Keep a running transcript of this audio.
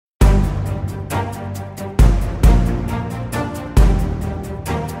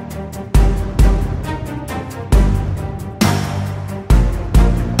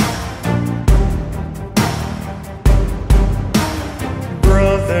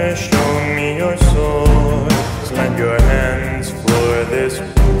brother, show me your sword. Slam your hands for this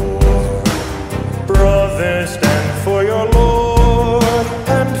war. Brother, stand for your Lord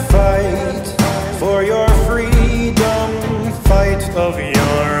and fight for your freedom. Fight of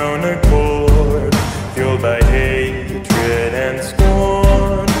your own accord, fueled by hatred and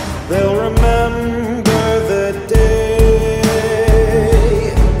scorn. They'll remember the day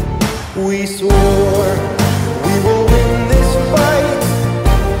we swore we will win this fight.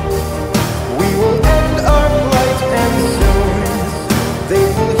 We will end our plight, and soon they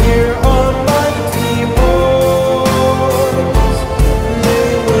will hear our mighty horns. They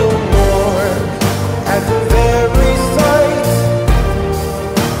will mourn at the very sight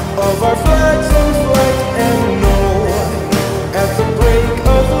of our flags in flight, and know at the break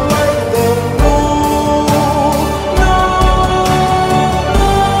of light they'll rule. No.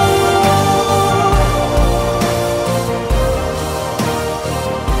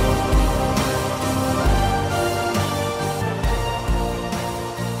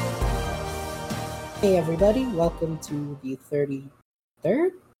 Hey everybody, welcome to the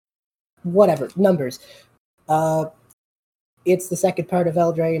 33rd? Whatever, numbers. It's the second part of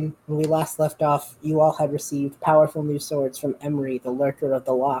Eldraine. When we last left off, you all had received powerful new swords from Emery, the Lurker of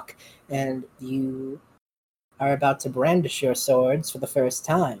the Loch, and you are about to brandish your swords for the first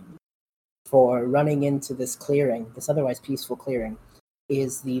time. For running into this clearing, this otherwise peaceful clearing,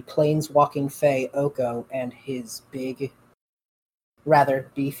 is the plains-walking Fae Oko and his big, rather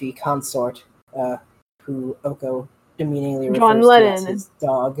beefy consort, who Oko demeaningly John refers to as Lennon. his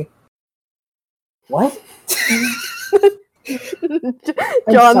dog. What?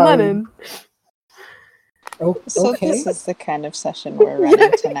 John sorry. Lennon. Oh, So okay. this is the kind of session we're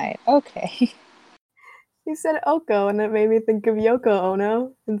running tonight. Okay. He said Oko, and it made me think of Yoko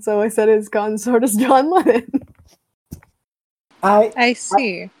Ono, and so I said his consort is John Lennon. I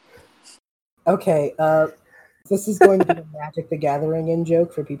see. Okay, this is going to be a Magic the Gathering in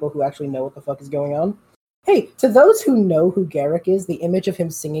joke for people who actually know what the fuck is going on. Hey, to those who know who Garrick is, the image of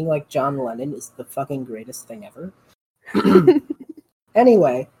him singing like John Lennon is the fucking greatest thing ever.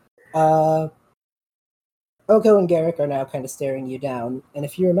 Anyway, Oko and Garrick are now kind of staring you down, and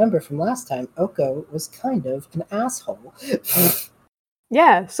if you remember from last time, Oko was kind of an asshole.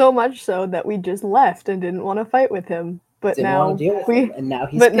 Yeah, so much so that we just left and didn't want to fight with him. But Didn't now want to deal with him, and now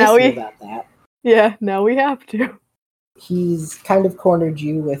he's but now pissy we- about that. Yeah, now we have to. He's kind of cornered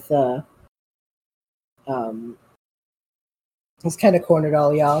you with he's kind of cornered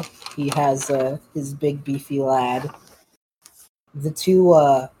all y'all. He has his big beefy lad. The three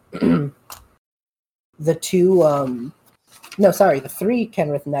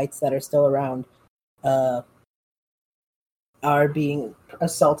Kenrith knights that are still around are being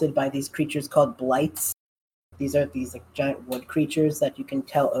assaulted by these creatures called blights. These are these like giant wood creatures that you can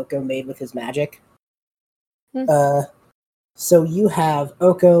tell Oko made with his magic. So you have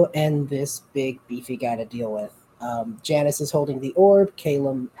Oko and this big beefy guy to deal with. Janice is holding the orb.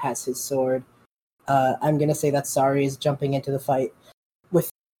 Calum has his sword. I'm gonna say that Sari is jumping into the fight with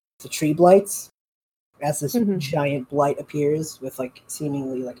the tree blights as this giant blight appears with like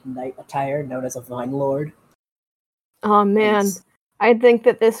seemingly like knight attire, known as a Vine Lord. Oh man, Yes. I think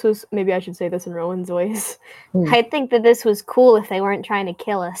that this was, maybe I should say this in Rowan's voice. I think that this was cool if they weren't trying to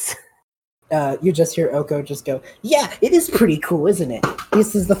kill us. You just hear Oko just go, "Yeah, it is pretty cool, isn't it?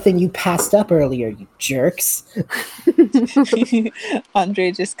 This is the thing you passed up earlier, you jerks."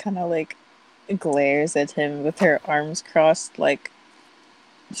 Andre just kind of like glares at him with her arms crossed, like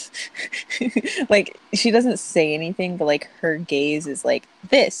like she doesn't say anything, but like her gaze is like,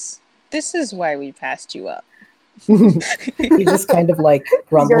 this is why we passed you up. He just kind of like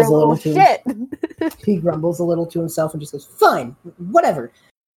grumbles You're a little to shit. he grumbles a little to himself and just goes, "Fine, whatever.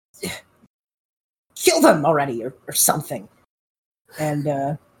 Kill them already, or something."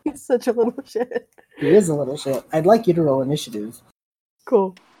 And He's such a little shit. he is a little shit. I'd like you to roll initiative.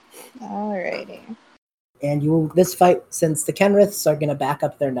 Cool. Alrighty. And this fight, since the Kenriths are going to back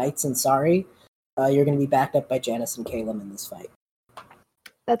up their knights and Sari, you're going to be backed up by Janice and Calum in this fight.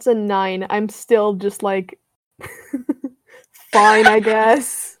 That's a 9. I'm still just like, fine, I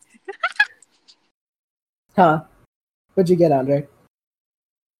guess. Huh? What'd you get, Andre?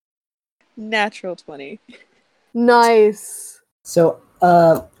 Natural 20. Nice. So,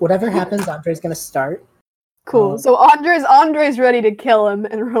 whatever happens, Andre's going to start. Cool. So Andre's ready to kill him,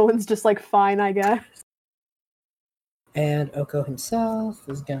 and Rowan's just like, fine, I guess. And Oko himself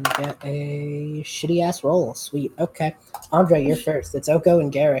is going to get a shitty-ass roll. Sweet. Okay. Andre, you're first. It's Oko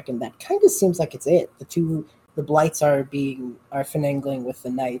and Garrick, and that kind of seems like it's it. The Blights are finagling with the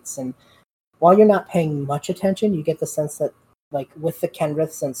Knights, and while you're not paying much attention, you get the sense that like with the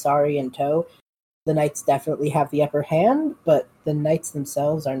Kenriths and Sari in tow, the knights definitely have the upper hand, but the knights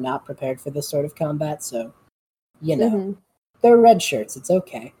themselves are not prepared for this sort of combat, so they're red shirts, it's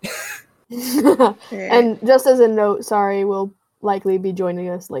okay. And just as a note, Sari will likely be joining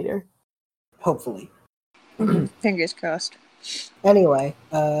us later. Hopefully. Fingers crossed. Anyway,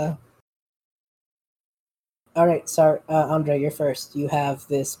 alright, sorry, Andre, you're first. You have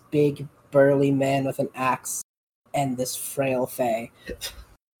this big, burly man with an axe and this frail fae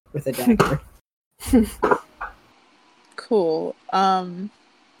with a dagger. Cool. I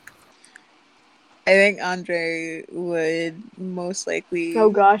think Andre would most likely. Oh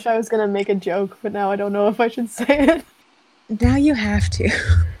gosh, I was gonna make a joke, but now I don't know if I should say it. Now you have to.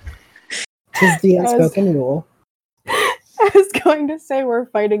 Tis the unspoken rule. I was going to say we're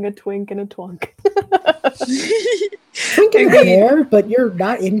fighting a twink and a twunk. Twink in hair, but you're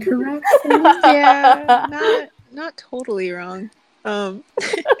not incorrect. Yeah, not totally wrong.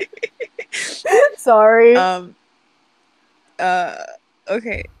 Sorry.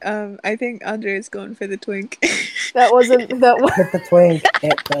 Okay. I think Andre is going for the twink. That wasn't that was. Hit the twink.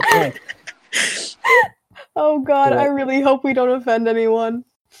 Hit the twink. Oh god, I really hope we don't offend anyone.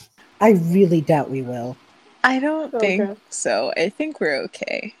 I really doubt we will. I don't think so. I think we're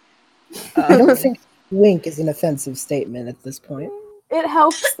okay. I don't think wink is an offensive statement at this point. It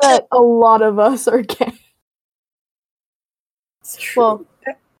helps that a lot of us are gay. It's true. Well,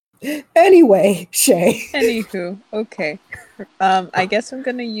 anyway, Shay. Anywho, okay. I guess I'm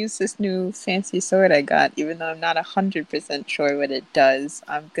gonna use this new fancy sword I got, even though I'm not 100% sure what it does.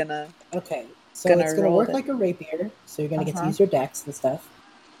 I'm gonna. Okay, so it's gonna work like a rapier. So you're gonna get to use your dex and stuff.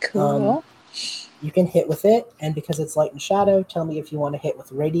 Cool. You can hit with it, and because it's light and shadow, tell me if you want to hit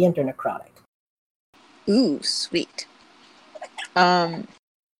with radiant or necrotic. Ooh, sweet. Alright,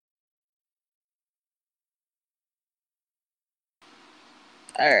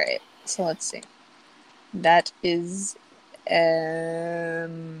 so let's see. That is oh,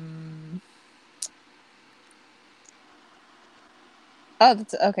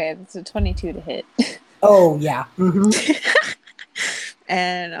 that's okay, that's a 22 to hit. Oh yeah.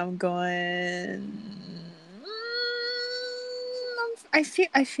 And I'm going I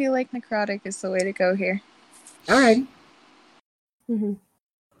feel like necrotic is the way to go here. Alright. Do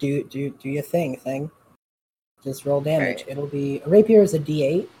your thing. Just roll damage. Right. It'll be a rapier is a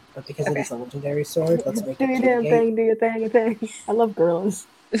D8, but because it is a legendary sword, let's make do it your 2d8. damn thing, do your thing. I love gorillas.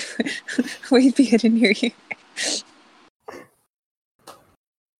 Wait, be hidden near you.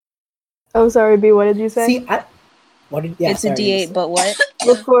 Oh, sorry, B. What did you say? See, it's a D8, but what?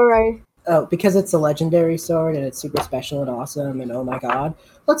 Before I. Oh, because it's a legendary sword and it's super special and awesome and oh my god.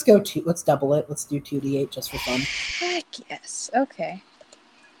 Let's double it. Let's do 2d8 just for fun. Heck yes. Okay.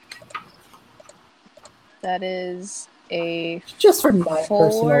 That is a just for my 4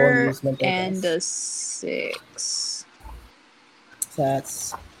 personal amusement. And a 6.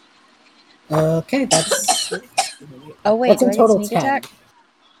 That's okay. That's oh wait, that's in total sneak 10. Attack?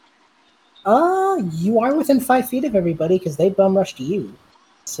 You are within 5 feet of everybody because they bum rushed you.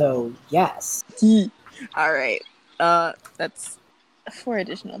 So yes. All right. That's 4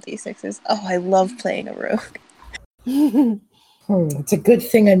 additional d6s. Oh, I love playing a rogue. It's a good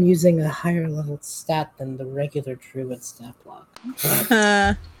thing I'm using a higher level stat than the regular druid stat block.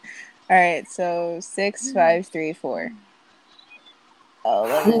 Alright, so 6, 5, 3, 4.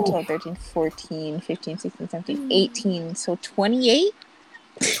 11, 12, 13, 14, 15, 16, 17, 18. So 28?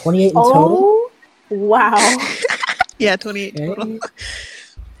 28 in total? Wow. Yeah, 28 total.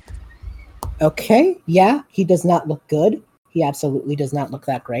 Okay, yeah, he does not look good. He absolutely does not look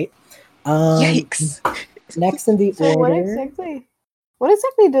that great. Yikes. Next in the So order... what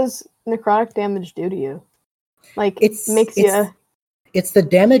exactly does necrotic damage do to you? Like, it's the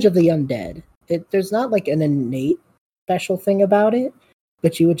damage of the undead. There's not like an innate special thing about it,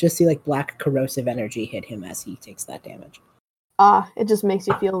 but you would just see like black corrosive energy hit him as he takes that damage. It just makes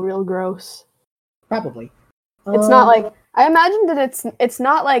you feel real gross. Probably. It's not like... I imagine that it's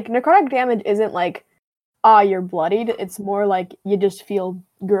not like... Necrotic damage isn't like, you're bloodied. It's more like you just feel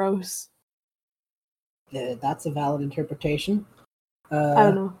gross. That's a valid interpretation. I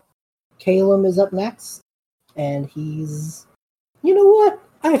don't know. Calum is up next, and he's... You know what?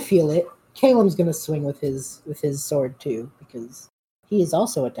 I feel it. Calum's gonna swing with his sword too, because he is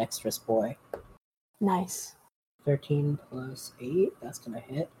also a dexterous boy. Nice. 13 plus 8, that's gonna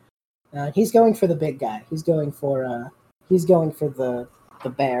hit. He's going for the big guy. He's going for the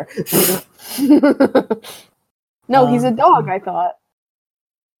bear. No, he's a dog, I thought.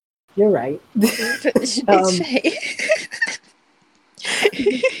 You're right.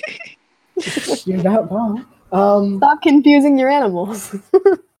 You're not wrong. Stop confusing your animals.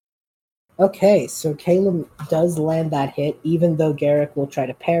 Okay, so Caleb does land that hit, even though Garrick will try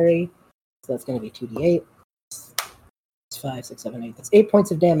to parry. So that's going to be 2d8. It's 5, 6, 7, 8. That's 8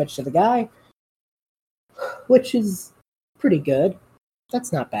 points of damage to the guy, which is pretty good.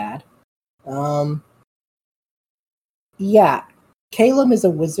 That's not bad. Yeah, Caleb is a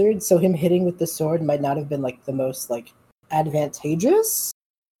wizard, so him hitting with the sword might not have been like the most like advantageous,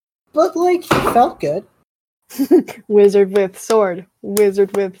 but like he felt good. Wizard with sword.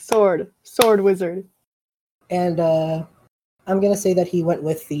 Wizard with sword. Sword wizard. And I'm gonna say that he went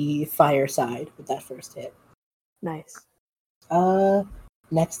with the fire side with that first hit. Nice.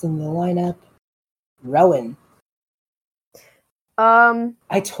 Next in the lineup, Rowan.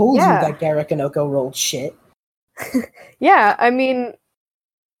 I told you yeah. that Garrick and Oko rolled shit. Yeah, I mean,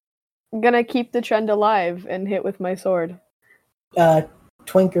 I'm gonna keep the trend alive and hit with my sword.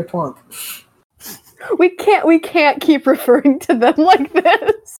 Twink or twonk. We can't keep referring to them like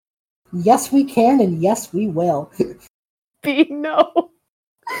this. Yes, we can, and yes, we will. B, no.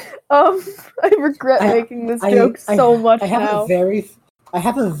 I regret making this joke so much now. I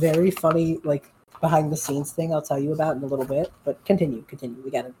have a very funny like behind the scenes thing I'll tell you about in a little bit. But continue.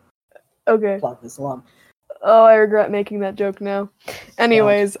 We gotta plug this along. Oh, I regret making that joke now.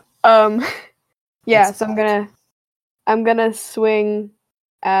 Anyways, yeah. So I'm gonna swing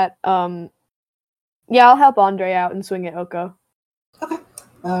at yeah, I'll help Andre out and swing at Oko. Okay.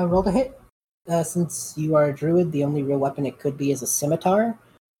 Roll to hit. Since you are a druid, the only real weapon it could be is a scimitar.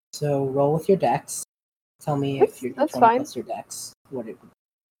 So roll with your dex. Tell me if you're that's 20 fine. plus your dex. What it would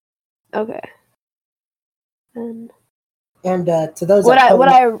be. Okay. And to those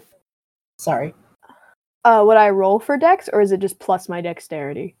sorry. Would I roll for dex, or is it just plus my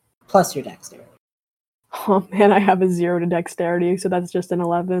dexterity? Plus your dexterity. Oh man, I have a 0 to dexterity, so that's just an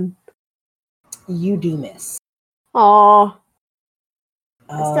 11. You do miss. Aww.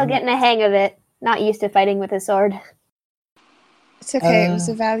 I'm still getting the hang of it. Not used to fighting with a sword. It's okay, it was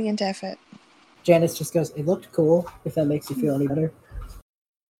a valiant effort. Janice just goes, it looked cool, if that makes you feel any better.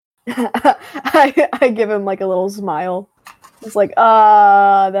 I give him like a little smile. It's like,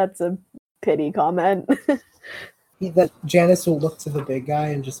 that's a pity comment. Janice will look to the big guy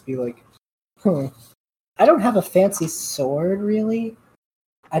and just be like, I don't have a fancy sword, really.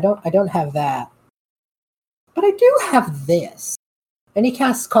 I don't have that. But I do have this. And he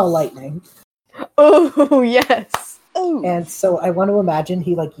casts Call Lightning. Oh, yes. Oh. And so I want to imagine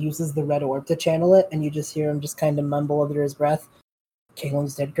he like uses the red orb to channel it, and you just hear him just kind of mumble under his breath,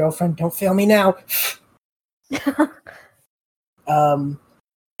 Caelim's dead girlfriend, don't fail me now. And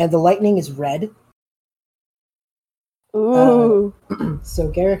the lightning is red. Ooh. So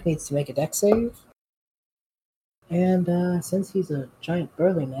Garrick needs to make a dex save. And since he's a giant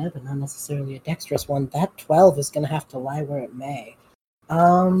burly man, but not necessarily a dexterous one, that 12 is going to have to lie where it may.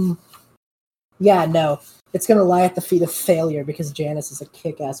 Yeah, no. It's going to lie at the feet of failure because Janice is a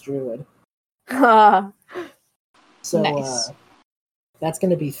kick-ass druid. So Nice. That's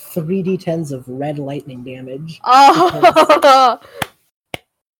going to be 3d10s of red lightning damage. Oh!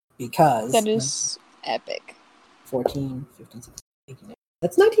 Because That is epic. 14, 15, 16, 18.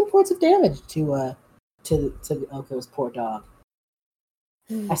 That's 19 points of damage to Elko's poor dog.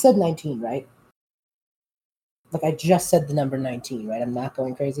 I said 19, right? Like, I just said the number 19, right? I'm not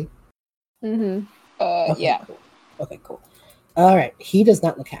going crazy? Mm-hmm. Okay, Yeah. Cool. Okay, cool. Alright, he does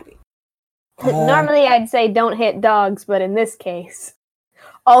not look happy. Normally I'd say don't hit dogs, but in this case.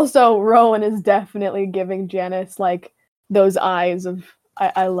 Also, Rowan is definitely giving Janice, like, those eyes of,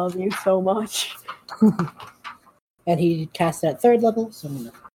 I love you so much. And he cast it at 3rd level, so I'm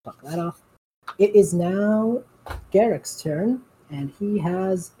going to fuck that off. It is now Garrick's turn, and he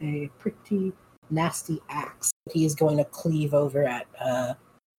has a pretty nasty axe. He is going to cleave over at,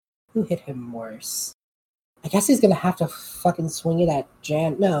 who hit him worse? I guess he's going to have to fucking swing it at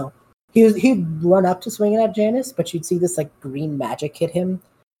No. He'd run up to swing it at Janice, but you'd see this, like, green magic hit him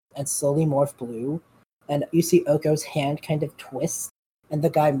and slowly morph blue. And you see Oko's hand kind of twist, and the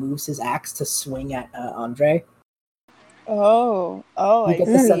guy moves his axe to swing at Andre. Oh, You get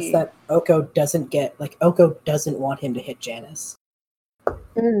the sense that Oko doesn't want him to hit Janice.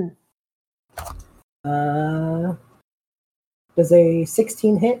 Does a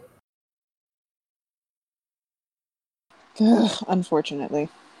 16 hit? Unfortunately.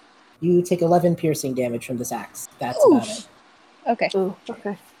 You take 11 piercing damage from this axe. That's about it. Okay. Ooh,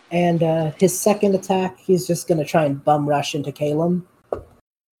 okay. And his second attack, he's just going to try and bum rush into Caleb.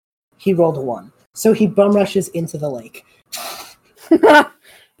 He rolled a 1. So he bum rushes into the lake.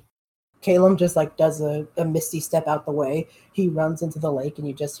 Caleb just like does a misty step out the way. He runs into the lake, and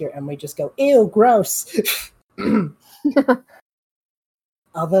you just hear Emery just go, "Ew, gross."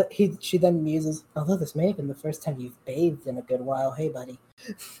 She then muses, although this may have been the first time you've bathed in a good while. Hey, buddy.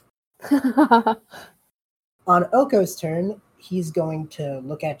 On Oko's turn, he's going to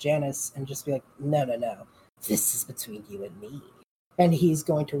look at Janice and just be like, no. This is between you and me. And he's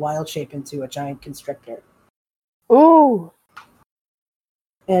going to wild shape into a giant constrictor. Ooh.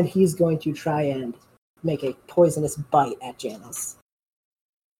 And he's going to try and make a poisonous bite at Janice.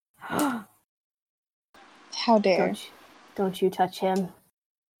 How dare. Don't you touch him.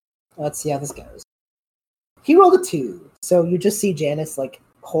 Let's see how this goes. He rolled a 2. So you just see Janice like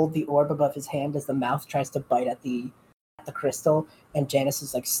hold the orb above his hand as the mouth tries to bite at the crystal, and Janice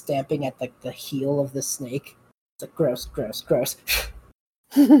is like stamping at like the heel of the snake. It's like gross.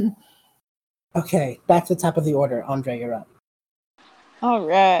 Okay, back to the top of the order. Andre, you're up. All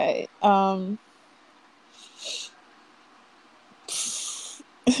right.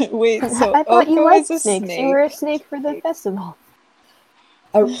 Wait, so I thought you Oko liked is a snakes. snake. You were a snake for the festival.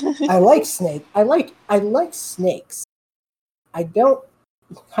 I like snake. I like snakes. I don't.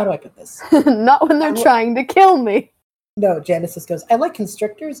 How do I put this? Not when they're trying to kill me. No, Janice just goes, I like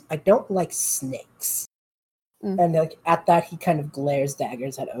constrictors. I don't like snakes. And like at that, he kind of glares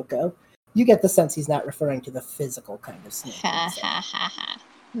daggers at Oko. You get the sense he's not referring to the physical kind of snake.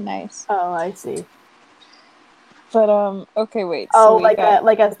 Nice. Oh, I see. But okay, wait. Oh,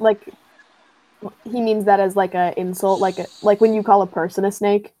 So he means that as like a insult, like when you call a person a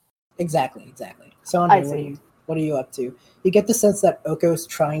snake. Exactly. So Andre, what are you up to? You get the sense that Oko's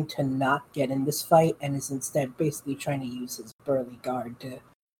trying to not get in this fight and is instead basically trying to use his burly guard to,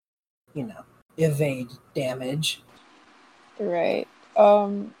 evade damage. Right.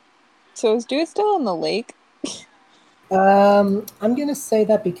 So is dude still in the lake? I'm gonna say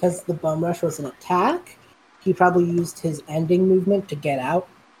that because the bum rush was an attack, he probably used his ending movement to get out.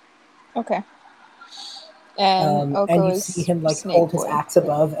 Okay. And you see him like hold his axe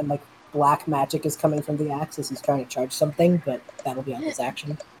above, and like black magic is coming from the axe as he's trying to charge something, but that'll be on his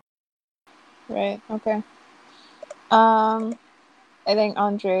action. Right. Okay. I think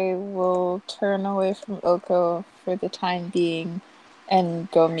Andre will turn away from Oko for the time being and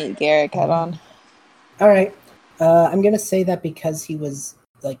go meet Garrick head on. All right. I'm going to say that because he was,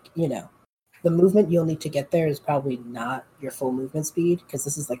 like, the movement you'll need to get there is probably not your full movement speed, because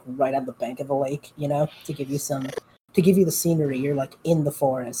this is, like, right on the bank of the lake, to give you the scenery. You're, like, in the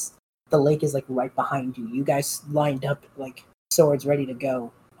forest. The lake is, like, right behind you. You guys lined up, like, swords ready to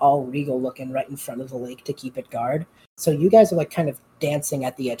go, all regal looking right in front of the lake to keep it guard. So you guys are, like, kind of dancing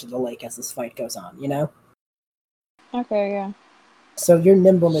at the edge of the lake as this fight goes on, Okay, yeah. So your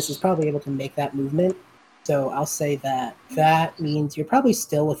nimbleness is probably able to make that movement. So I'll say that means you're probably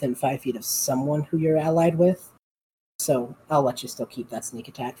still within 5 feet of someone who you're allied with. So I'll let you still keep that sneak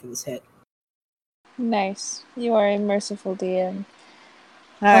attack for this hit. Nice. You are a merciful DM.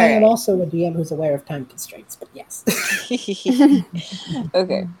 I am also a DM who's aware of time constraints, but yes.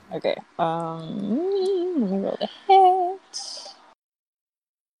 Okay. Let me roll the hit.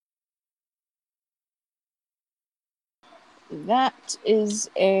 That is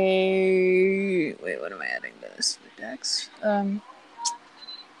a... Wait, what am I adding to this? The dex?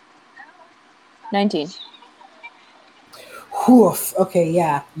 19. Woof. Okay,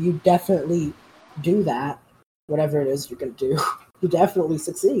 yeah, you definitely do that. Whatever it is you're going to do. You definitely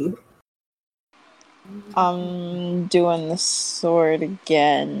succeed. I'm doing the sword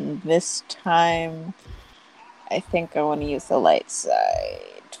again. This time, I think I want to use the light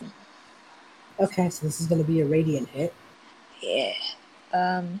side. Okay, so this is going to be a radiant hit. Yeah.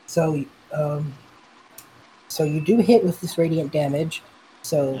 So you do hit with this radiant damage.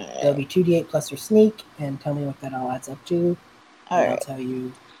 So there'll be 2d8 plus your sneak, and tell me what that all adds up to. And I'll tell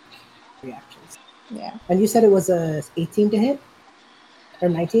you reactions. Yeah. And you said it was a 18 to hit? Or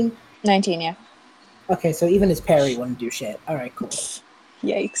 19? 19, yeah. Okay, so even his parry wouldn't do shit. Alright, cool.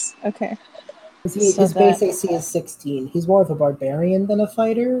 Yikes. Okay. His base AC is 16. He's more of a barbarian than a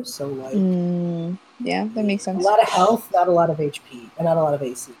fighter, so like... yeah, that makes sense. A lot of health, not a lot of HP, and not a lot of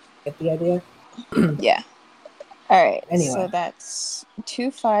AC. Get the idea? Yeah. Alright, Anyway. so that's 2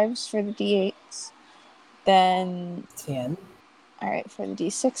 5s for the D8s. Then... 10. Alright, for the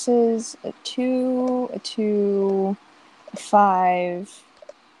D6s, a 2, a 5,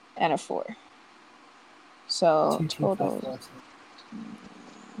 and a 4. So, 2, 2, total... 5, 4,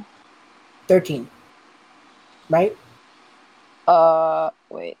 13. Right?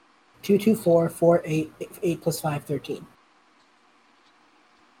 Wait. 2, 2, 4, 4, 8, 8 plus 5, 13.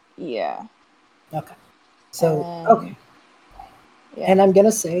 Yeah. Okay. So, okay. Yeah. And I'm gonna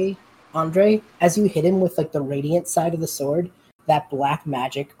say, Andre, as you hit him with like the radiant side of the sword, that black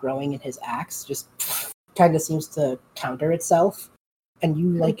magic growing in his axe just kind of seems to counter itself, and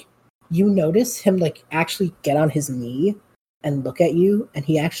you notice him like actually get on his knee and look at you, and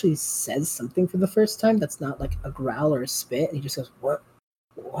he actually says something for the first time that's not like a growl or a spit, and he just goes,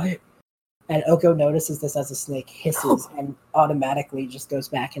 what? And Oko notices this as a snake hisses and automatically just goes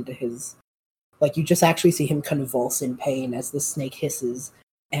back into his, like, you just actually see him convulse in pain as the snake hisses,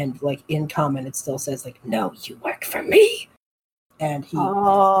 and like in common it still says like, no, you work for me, and he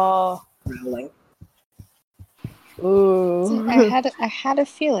growling. Ooh. See, I had a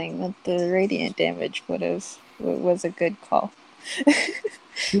feeling that the radiant damage was a good call.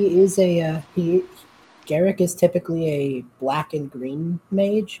 He is Garrick is typically a black and green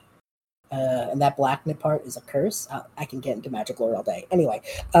mage, and that black part is a curse. I can get into magic lore all day. Anyway,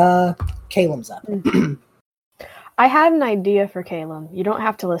 Calum's up. I had an idea for Calum. You don't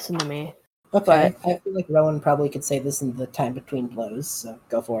have to listen to me. Okay, I feel like Rowan probably could say this in the time between blows, so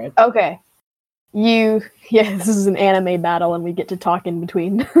go for it. Okay. This is an anime battle and we get to talk in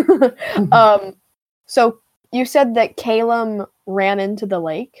between. So you said that Calum ran into the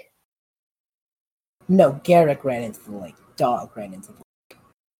lake? No, Garrick ran into the lake. Dog ran into the lake.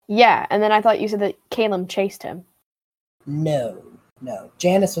 Yeah, and then I thought you said that Calum chased him. No.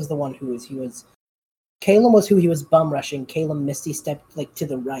 Janice was the one Calum was who he was bum rushing. Calum misty stepped like to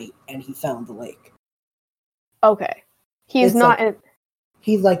the right and he found the lake. Okay. He's not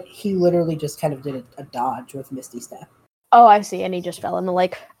He literally just kind of did a dodge with Misty Step. Oh, I see, and he just fell in the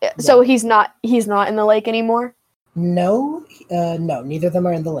lake. Yeah. So he's not in the lake anymore? No, neither of them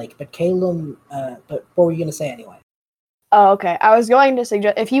are in the lake. But Calum, but what were you gonna say anyway? Oh, okay. I was going to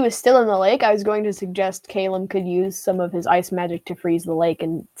suggest if he was still in the lake, I was going to suggest Calum could use some of his ice magic to freeze the lake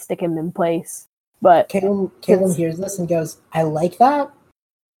and stick him in place. But Calum hears this and goes, "I like that.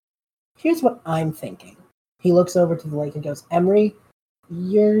 Here's what I'm thinking." He looks over to the lake and goes, "Emery,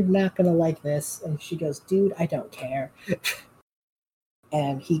 you're not gonna like this." And she goes, "Dude, I don't care."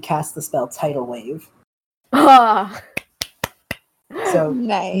 And he casts the spell Tidal Wave. So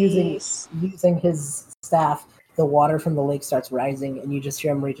nice. using his staff, the water from the lake starts rising, and you just hear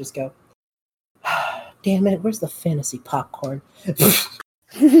Emery just go, "Damn it, where's the fantasy popcorn?"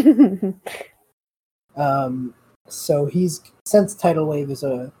 So since Tidal Wave is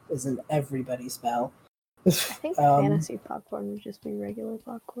an everybody spell. I think fantasy popcorn would just be regular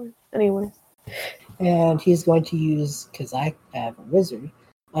popcorn. Anyway. And he's going to use, because I have a wizard,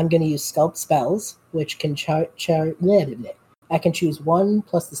 I'm going to use Sculpt Spells, which can I can choose 1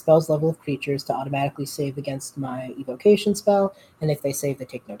 plus the spell's level of creatures to automatically save against my evocation spell, and if they save, they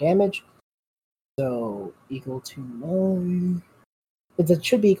take no damage. So, equal to my... It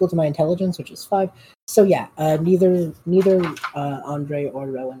should be equal to my intelligence, which is 5. So yeah, neither Andre or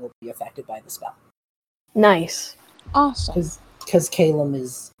Rowan will be affected by the spell. Nice. Awesome. Because Calum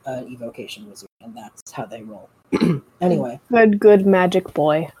is evocation wizard, and that's how they roll. Anyway. Good magic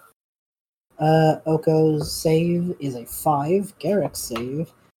boy. Oko's save is a 5. Garrick's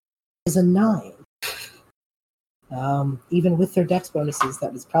save is a 9. Even with their dex bonuses,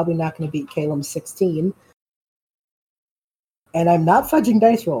 that is probably not going to beat Calum's 16. And I'm not fudging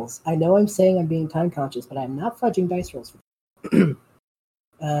dice rolls. I know I'm saying I'm being time conscious, but I'm not fudging dice rolls.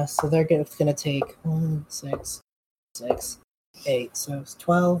 So they're going to take 1, 6, 8. So it's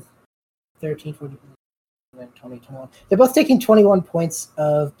 12, 13, 14, 20, 21. They're both taking 21 points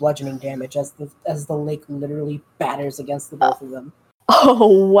of bludgeoning damage as the lake literally batters against the both of them.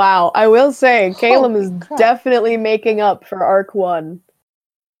 Oh, wow. I will say, Calum is definitely making up for Arc 1.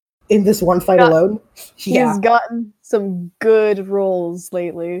 In this one fight alone? He's gotten some good rolls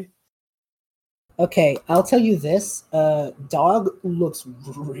lately. Okay, I'll tell you this. Dog looks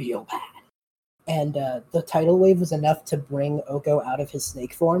real bad. And the tidal wave was enough to bring Oko out of his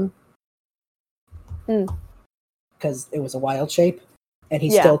snake form. Because it was a wild shape. And he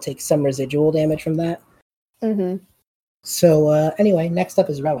still takes some residual damage from that. Mm-hmm. So, anyway, next up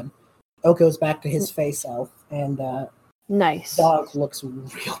is Rowan. Oko's back to his face elf. And nice. Dog looks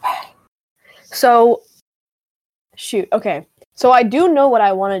real bad. So, shoot, okay. So I do know what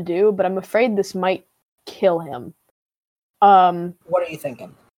I want to do, but I'm afraid this might kill him. What are you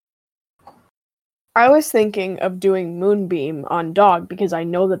thinking? I was thinking of doing Moonbeam on Dog because I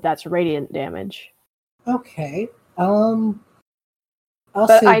know that that's radiant damage. Okay. But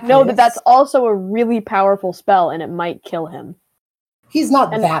I know that that's also a really powerful spell, and it might kill him. He's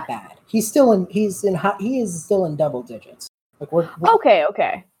not that bad. He is still in double digits. Like we're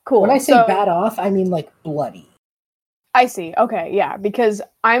okay, cool. When I say bad off, I mean like bloody. I see. Okay, yeah, because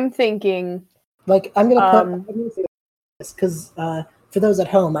I'm thinking like I'm gonna say this because for those at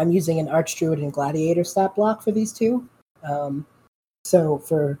home, I'm using an Archdruid and Gladiator stat block for these two. So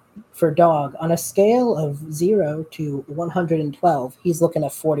for Dog, on a scale of 0 to 112, he's looking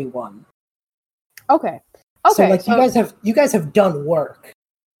at 41. Okay. So Okay. you guys have done work,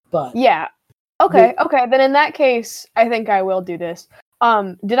 but yeah. Okay. Okay. Then in that case, I think I will do this.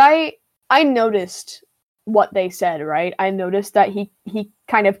 I noticed what they said, right? I noticed that he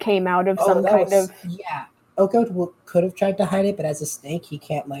kind of came out of some kind of. Yeah. Oko could have tried to hide it, but as a snake, he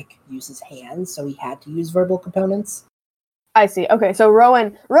can't use his hands, so he had to use verbal components. I see. Okay, so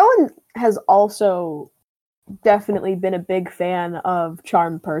Rowan has also definitely been a big fan of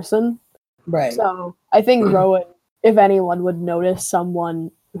Charm Person. Right. So I think Rowan, if anyone, would notice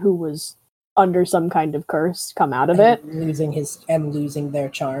someone who was under some kind of curse come out of it. Losing their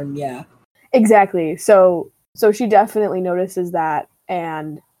charm, yeah. Exactly. So she definitely notices that,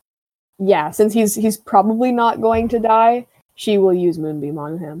 and yeah, since he's probably not going to die, she will use Moonbeam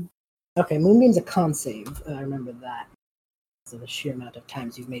on him. Okay, Moonbeam's a con save. I remember that. So the sheer amount of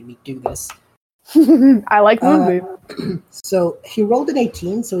times you've made me do this. I like Moonbeam. So he rolled an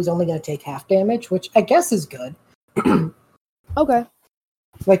 18, so he's only going to take half damage, which I guess is good. Okay.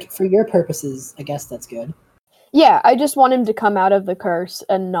 Like, for your purposes, I guess that's good. Yeah, I just want him to come out of the curse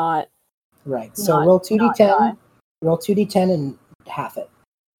and not... Right, so roll 2d10. Roll 2d10 and half it.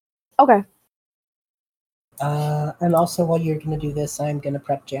 Okay. And also, while you're going to do this, I'm going to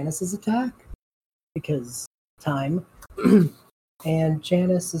prep Janice's attack. Because time. And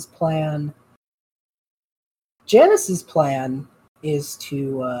Janice's plan is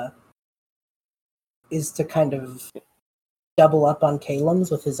to kind of double up on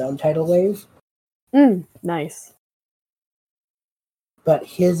Kalem's with his own tidal wave. Nice. But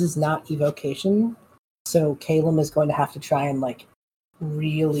his is not evocation, so Kalem is going to have to try and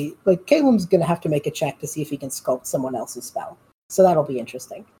Kalem's going to have to make a check to see if he can sculpt someone else's spell. So that'll be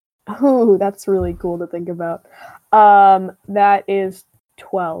interesting. Ooh, that's really cool to think about. That is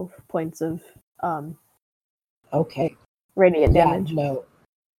 12 points of okay. Radiant damage. No.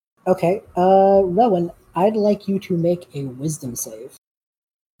 Okay. Rowan, I'd like you to make a wisdom save.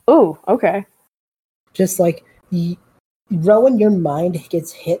 Ooh, okay. Just Rowan, your mind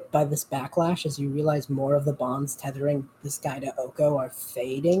gets hit by this backlash as you realize more of the bonds tethering this guy to Oko are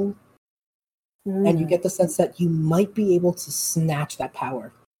fading. And you get the sense that you might be able to snatch that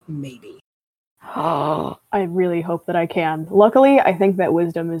power. Maybe. I really hope that I can. Luckily, I think that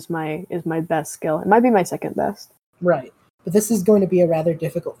wisdom is my best skill. It might be my second best. Right. But this is going to be a rather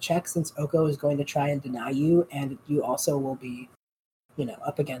difficult check since Oko is going to try and deny you, and you also will be,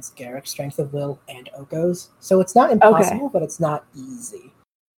 up against Garrick's strength of will and Oko's. So it's not impossible, but it's not easy.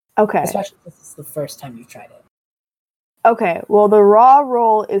 Okay. Especially if it's the first time you've tried it. Okay, well, the raw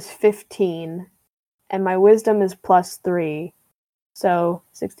roll is 15, and my wisdom is +3. So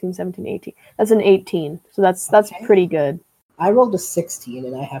 16, 17, 18. That's an 18. So that's pretty good. I rolled a 16,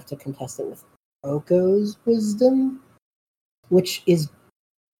 and I have to contest it with Oko's wisdom, which is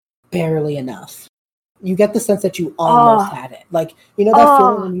barely enough. You get the sense that you almost had it. That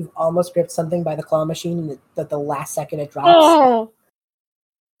feeling when you've almost gripped something by the claw machine and that the last second it drops?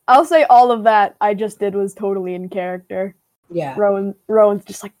 I'll say all of that I just did was totally in character. Yeah. Rowan's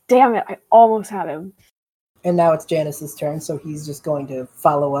just like, damn it, I almost had him. And now it's Janice's turn, so he's just going to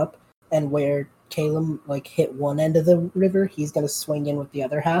follow up, and where Kalem hit one end of the river, he's going to swing in with the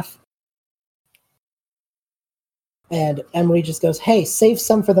other half. And Emery just goes, "Hey, save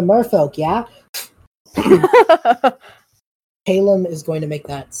some for the merfolk, yeah?" Kalem is going to make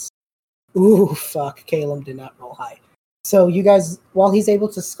that. Ooh, fuck. Kalem did not roll high. So you guys, while he's able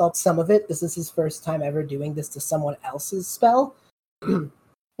to sculpt some of it, this is his first time ever doing this to someone else's spell.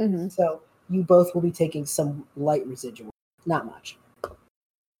 Mm-hmm. So you both will be taking some light residual. Not much.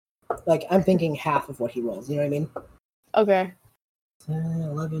 I'm thinking half of what he rolls. You know what I mean? Okay.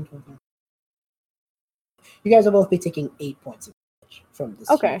 11, 12. You guys will both be taking 8 points of damage from this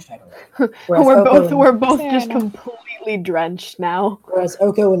huge tidal wave. We're both just completely drenched now. Whereas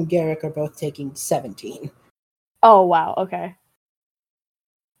Oko and Garrick are both taking 17. Oh wow, okay.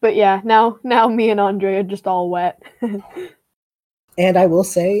 But yeah, now me and Andre are just all wet. And I will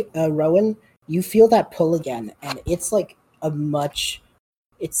say, Rowan, you feel that pull again, and it's it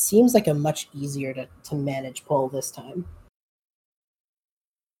seems like a much easier to manage pull this time.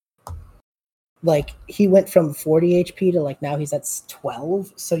 He went from 40 HP to now he's at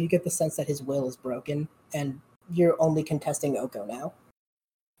 12, so you get the sense that his will is broken, and you're only contesting Oko now.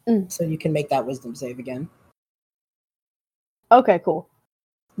 So you can make that wisdom save again. Okay, cool.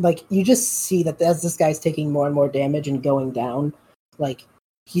 You just see that as this guy's taking more and more damage and going down,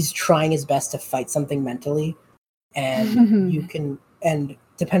 he's trying his best to fight something mentally, and you can, and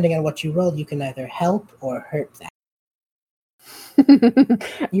depending on what you roll, you can either help or hurt that.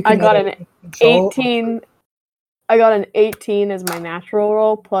 You I can got either an control- 18. I got an 18 as my natural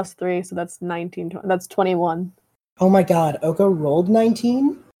roll plus 3, so that's 19. That's 21. Oh my god, Oko rolled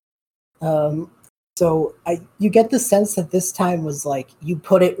 19. So you get the sense that this time was like you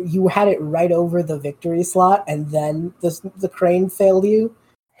had it right over the victory slot, and then the crane failed you.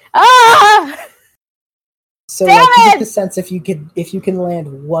 Ah! So Damn like you get it! the sense if you can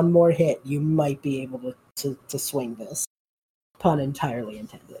land one more hit, you might be able to swing this. Pun entirely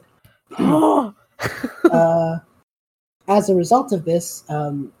intended. As a result of this,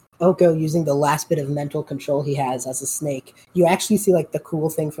 Oko, using the last bit of mental control he has as a snake, you actually see like the cool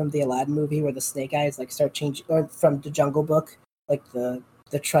thing from the Aladdin movie where the snake eyes like start changing, or from the Jungle Book, like the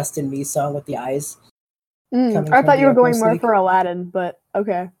Trust in Me song with the eyes. I thought you were going more for Aladdin, but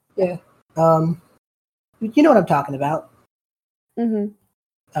okay. Yeah. You know what I'm talking about.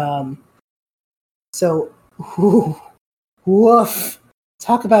 Mm-hmm. So, woof.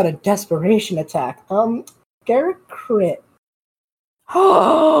 Talk about a desperation attack. Garrett crit.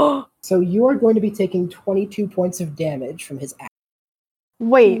 So you are going to be taking 22 points of damage from his axe.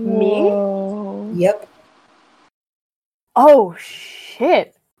 Wait, me? Yep. Oh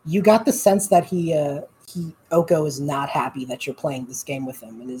shit! You got the sense that Oko is not happy that you're playing this game with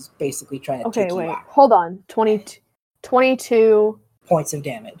him and is basically trying to take you out. Hold on. 22 points of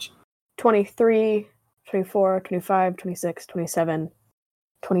damage. 23, 24, 25, 26, 27,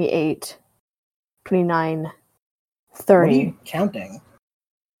 28, 29, 30. What are you counting?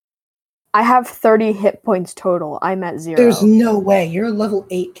 I have 30 hit points total. I'm at 0. There's no way. You're a level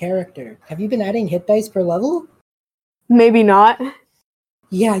 8 character. Have you been adding hit dice per level? Maybe not.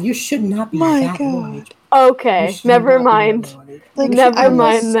 Yeah, you should not be that annoyed. Okay, never mind. Like, never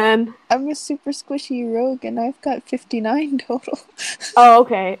mind then. I'm a super squishy rogue and I've got 59 total. Oh,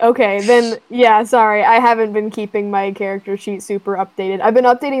 okay. Then, yeah, sorry. I haven't been keeping my character sheet super updated. I've been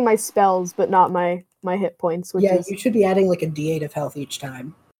updating my spells, but not my hit points, which is... you should be adding like a d8 of health each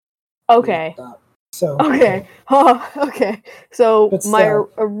time. Okay. So Okay. Oh, okay. So But my still.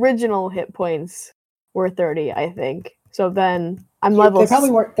 original hit points were 30, I think. So then I'm level...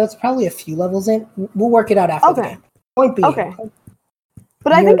 That's probably a few levels in. We'll work it out after the game. Point being. Okay.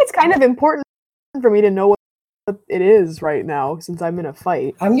 But I think it's kind of important for me to know what it is right now, since I'm in a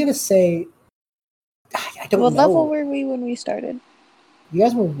fight. I'm going to say... I don't know. What level were we when we started? You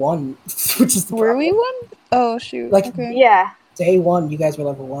guys were 1, which is the Were problem. we 1? Oh, shoot. Like, okay. Yeah. Day 1, you guys were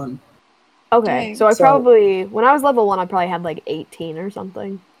level 1. Okay, Dang. so I probably... When I was level 1, I probably had like 18 or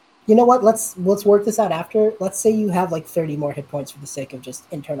something. You know what? Let's work this out after. Let's say you have like 30 more hit points for the sake of just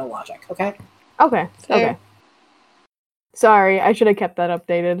internal logic, okay? Okay. Fair. Okay. Sorry, I should have kept that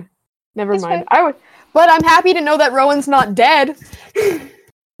updated. Never That's mind. fine. But I'm happy to know that Rowan's not dead.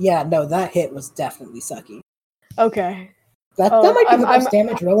 Yeah, no, that hit was definitely sucky. Okay. That might be the most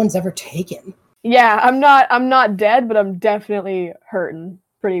damage Rowan's ever taken. Yeah, I'm not dead, but I'm definitely hurting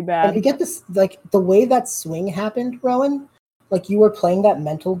pretty bad. And you get this, like, the way that swing happened, Rowan, like, you were playing that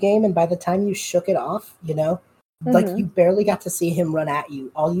mental game, and by the time you shook it off, you know, like, you barely got to see him run at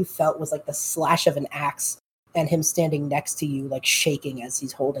you. All you felt was, like, the slash of an axe, and him standing next to you, like, shaking as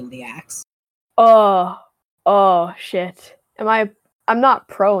he's holding the axe. Oh, shit. I'm not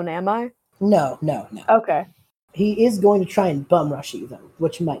prone, am I? No. Okay. He is going to try and bum rush you, though,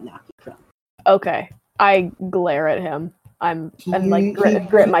 which might not be prone. Okay. I glare at him.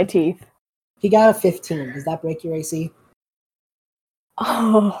 Grit my teeth. He got a 15. Does that break your AC?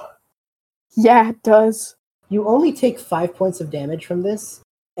 Oh. Yeah, it does. You only take 5 points of damage from this,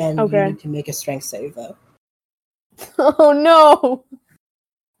 and you need to make a strength save, though. Oh, no!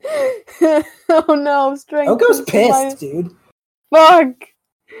 Oh, no, strength. Oko's pissed, dude. Fuck!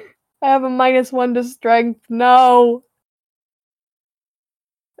 I have a -1 to strength. No!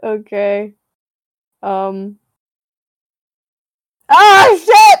 Okay. Ah,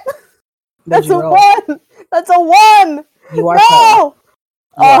 shit! That's a 1! That's a 1! You are no! prone.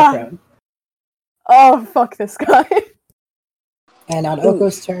 You are prone. Oh, fuck this guy. And on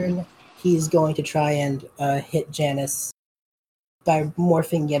Oko's turn, he's going to try and hit Janice by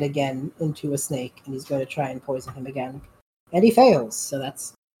morphing yet again into a snake, and he's going to try and poison him again. And he fails, so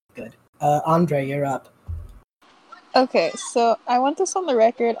that's good. Andre, you're up. Okay, so I want this on the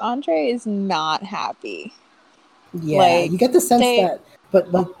record. Andre is not happy. Yeah, like, you get the sense that,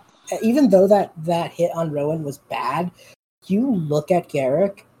 but like, even though that hit on Rowan was bad, you look at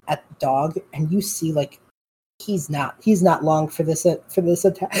Garrick, at the dog, and you see like he's not long for this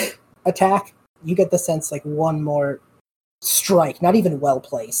attack. You get the sense like one more strike, not even well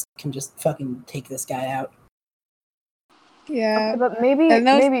placed, can just fucking take this guy out. Yeah. Okay, but maybe And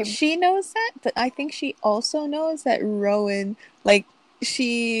maybe she knows that, but I think she also knows that Rowan, like,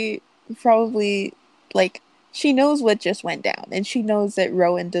 she probably, like, she knows what just went down, and she knows that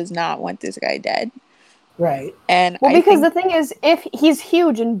Rowan does not want this guy dead. Right. And well, I because think, the thing is, if he's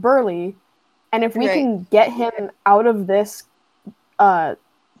huge and burly, and if we Right. can get him out of this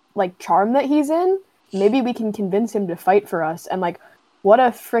like charm that he's in, maybe we can convince him to fight for us. And like, what a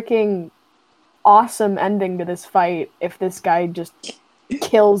freaking awesome ending to this fight if this guy just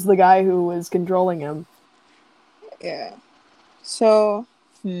kills the guy who was controlling him. yeah. So,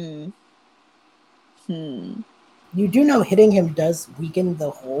 You do know hitting him does weaken the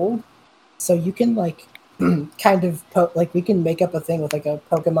hold, so you can like kind of like we can make up a thing with like a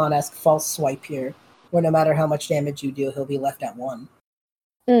Pokemon-esque false swipe here, where no matter how much damage you do, he'll be left at 1.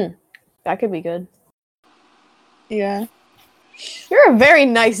 That could be good. yeah. You're a very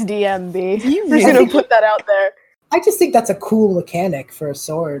nice DM, B. You Just really- gonna put that out there. I just think that's a cool mechanic for a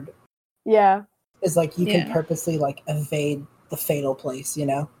sword. Yeah. Is like you can Yeah. purposely like evade the fatal place, you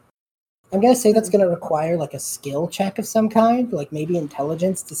know? I'm gonna say that's gonna require like a skill check of some kind, like maybe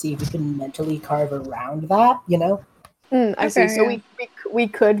intelligence to see if you can mentally carve around that, you know? I see. So yeah. we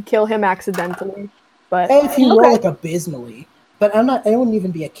could kill him accidentally, but And if you roll okay. like abysmally. But it wouldn't even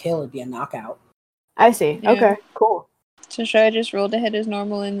be a kill, it'd be a knockout. I see. Yeah. Okay, cool. So should I just roll the hit as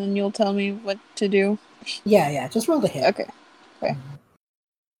normal, and then you'll tell me what to do? Yeah, just roll the hit. Okay.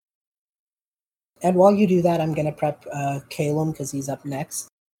 And while you do that, I'm gonna prep Calum because he's up next.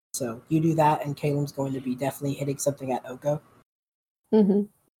 So you do that, and Calum's going to be definitely hitting something at Oko Mm-hmm.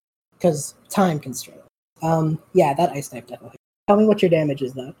 because time constraint. Yeah, that ice type definitely. Tell me what your damage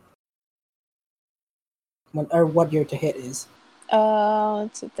is though, or what your to hit is.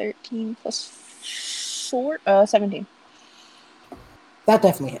 It's a 13 plus 4, 17. That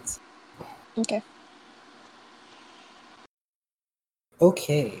definitely hits. Okay.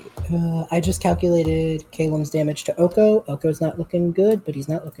 Okay, I just calculated Calum's damage to Oko. Oko's not looking good, but he's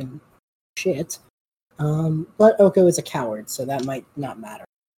not looking shit. But Oko is a coward, so that might not matter.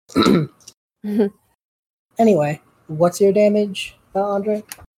 Anyway, what's your damage, Andre?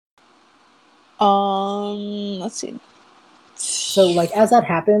 Let's see. So, like, as that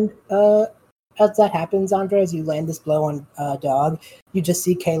happens, Andre, as you land this blow on Dog, you just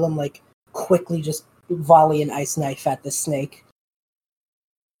see Calum, like, quickly just volley an ice knife at the snake.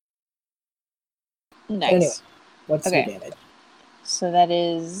 Nice. Anyway, what's your Okay. damage? So that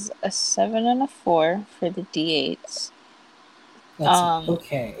is a 7 and a 4 for the d8s.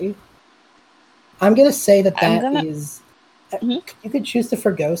 Okay. I'm gonna say that I'm is. Mhm. You could choose to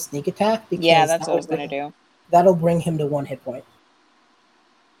forgo sneak attack because Yeah, that's what I was gonna do. That'll bring him to 1 hit point.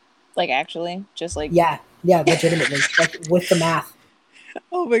 Like, actually, just like. Yeah, legitimately, like with the math.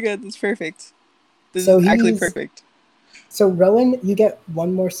 Oh my god, that's perfect. This So is actually he's- perfect. So Rowan, you get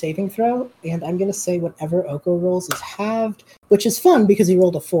 1 more saving throw, and I'm gonna say whatever Oko rolls is halved, which is fun because he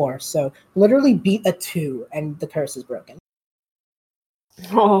rolled a 4. So literally beat a 2, and the curse is broken.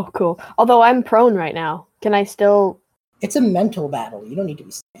 Oh, cool. Although I'm prone right now, can I still? It's a mental battle. You don't need to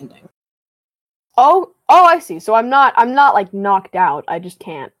be standing. Oh, I see. So I'm not like knocked out. I just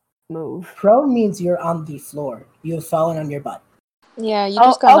can't move. Prone means you're on the floor. You have fallen on your butt. Yeah, you Oh,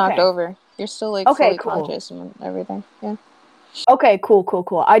 just got knocked okay. over. You're still, like, Okay, fully cool. conscious and everything. Yeah. Okay, cool.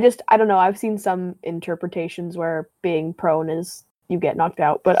 I don't know. I've seen some interpretations where being prone is you get knocked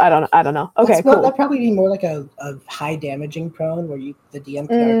out, but I don't know. Okay, cool. That'd probably be more like a high damaging prone where the DM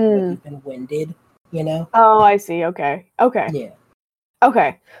could argue that you've been winded, you know? Oh, I see. Okay. Yeah.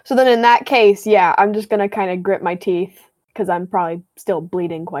 Okay. So then in that case, yeah, I'm just gonna kind of grit my teeth because I'm probably still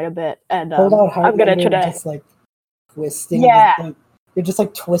bleeding quite a bit, and Hold out hard. I'm gonna you're try to. just like twisting. Yeah. You're just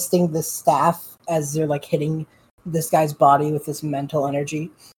like twisting the staff as you're like hitting this guy's body with this mental energy.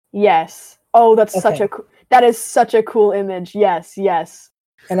 Yes. Oh, that's Okay. that is such a cool image. Yes.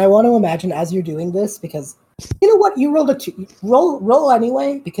 And I want to imagine as you're doing this because you know what, you rolled a 2. Roll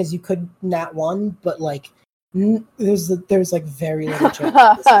anyway because you could nat 1, but like there's like very little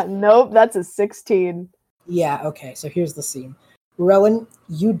chance. Nope, that's a 16. Yeah, okay, so here's the scene. Rowan,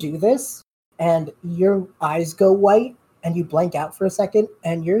 you do this, and your eyes go white, and you blank out for a second,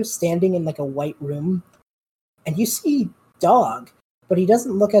 and you're standing in like a white room, and you see Dog, but he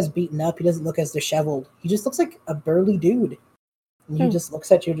doesn't look as beaten up, he doesn't look as disheveled. He just looks like a burly dude. And he just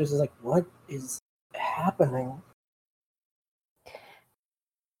looks at you just like, what is happening?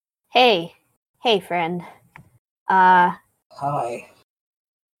 Hey, friend. Hi.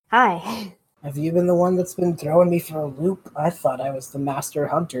 Hi. Have you been the one that's been throwing me for a loop? I thought I was the master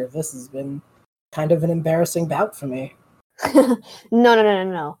hunter. This has been kind of an embarrassing bout for me.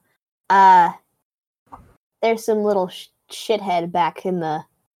 No. There's some little shithead back in the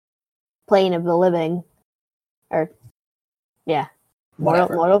plane of the living. Or, yeah.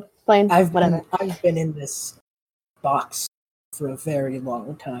 Mortal plane? I've Whatever. been in this box for a very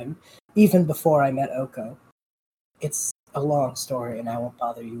long time, even before I met Oko. It's a long story, and I won't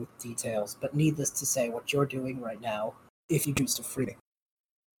bother you with details, but needless to say, what you're doing right now, if you choose to free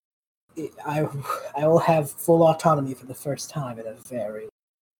me, I will have full autonomy for the first time in a very...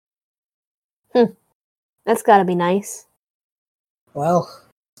 That's gotta be nice. Well,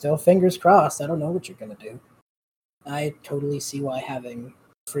 still fingers crossed. I don't know what you're gonna do. I totally see why having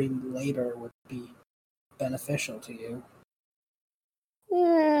free labor would be beneficial to you.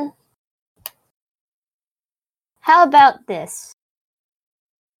 How about this?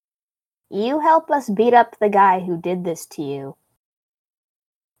 You help us beat up the guy who did this to you.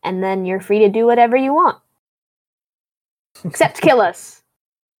 And then you're free to do whatever you want. Except kill us.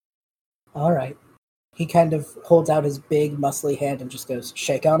 All right. He kind of holds out his big, muscly hand and just goes,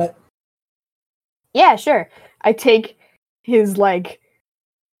 shake on it. Yeah, sure. I take his,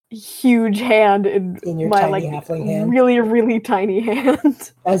 huge hand in your my, tiny halfling hand. really, really tiny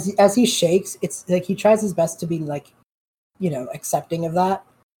hand. As he shakes, it's like he tries his best to be, accepting of that.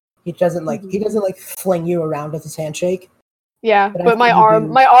 He doesn't, fling you around with his handshake. Yeah, but my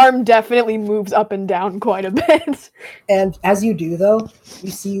arm definitely moves up and down quite a bit. And as you do, though,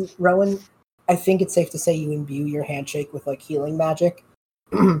 you see Rowan, I think it's safe to say you imbue your handshake with, healing magic.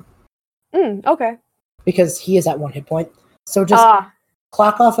 Okay. Because he is at 1 hit point. So just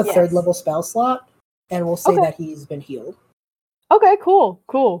clock off a third level spell slot, and we'll say that he's been healed. Okay,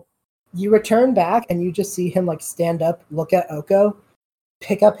 cool. You return back, and you just see him, stand up, look at Oko,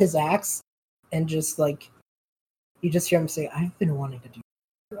 pick up his axe, and just, you just hear him say, I've been wanting to do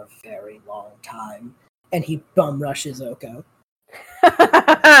this for a very long time. And he bum rushes Oko.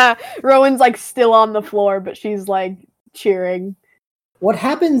 Rowan's, still on the floor, but she's, cheering. What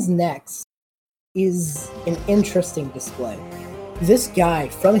happens next is an interesting display. This guy,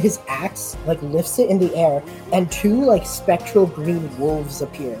 from his axe, lifts it in the air, and 2, spectral green wolves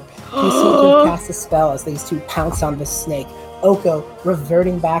appear. You see him cast a spell as these 2 pounce on the snake. Oko,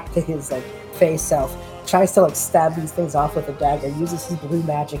 reverting back to his, fey self, tries to, stab these things off with a dagger, uses his blue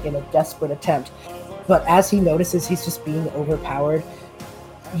magic in a desperate attempt. But as he notices he's just being overpowered,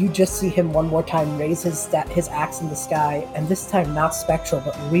 you just see him one more time raise his axe in the sky, and this time not spectral,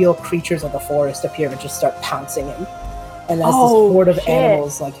 but real creatures of the forest appear and just start pouncing him. And as this horde of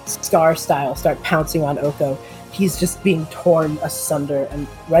animals, Scar style, start pouncing on Oko, he's just being torn asunder, and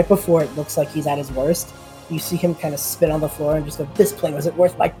right before it looks like he's at his worst, you see him kind of spit on the floor and just go, this play wasn't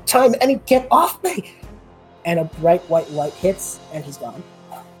worth my time, and get off me! And a bright white light hits, and he's gone.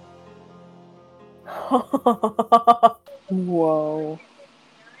 Whoa.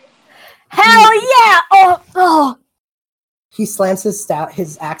 Hell yeah! Oh! He slams his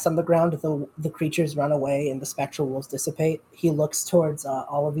axe on the ground, the creatures run away, and the spectral wolves dissipate. He looks towards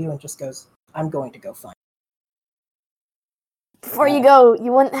all of you and just goes, I'm going to go find. Before you go,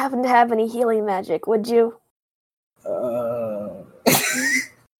 you wouldn't happen to have any healing magic, would you?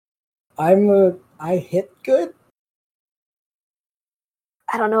 I hit good.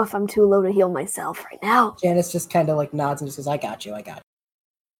 I don't know if I'm too low to heal myself right now. Janice just kind of nods and just goes, I got you.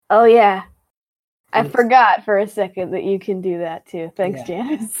 Oh yeah. I forgot for a second that you can do that too. Thanks,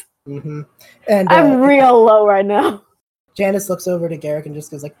 Janice. Mm-hmm. And I'm real low right now. Janice looks over to Garrick and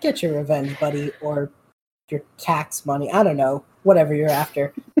just goes get your revenge, buddy, or your tax money. I don't know. Whatever you're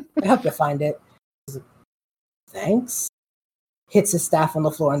after. I hope you find it. Thanks. Hits his staff on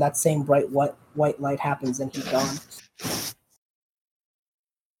the floor, and that same bright white light happens, and he's gone.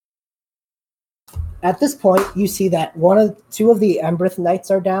 At this point, you see that 2 of the Emberth Knights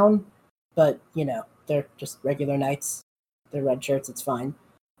are down, but, they're just regular knights. They're red shirts, it's fine.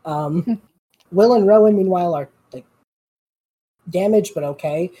 Will and Rowan, meanwhile, are, damaged, but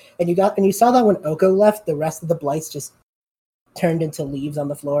okay. And you saw that when Oko left, the rest of the Blights just turned into leaves on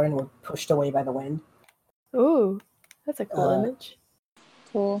the floor and were pushed away by the wind. Ooh, that's a cool image.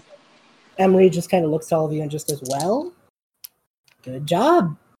 Cool. Emery just kind of looks to all of you and just goes, well, good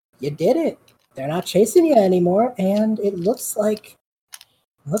job. You did it. They're not chasing you anymore, and it looks like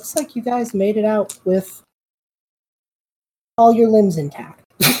you guys made it out with all your limbs intact.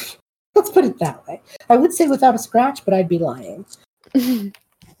 Let's put it that way. I would say without a scratch, but I'd be lying.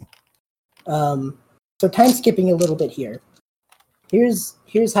 So time skipping a little bit here.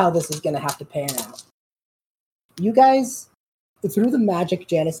 Here's how this is going to have to pan out. You guys, through the magic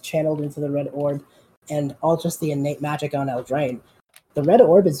Janice channeled into the red orb, and all just the innate magic on Eldraine, the red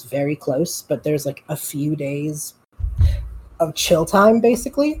orb is very close, but there's a few days of chill time,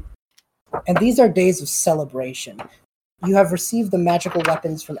 basically. And these are days of celebration. you have received the magical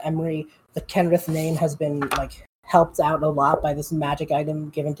weapons from Emery. The Kenrith name has been helped out a lot by this magic item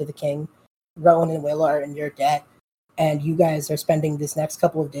given to the king. Rowan and Will are in your debt, and you guys are spending this next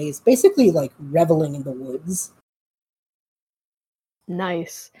couple of days basically reveling in the woods.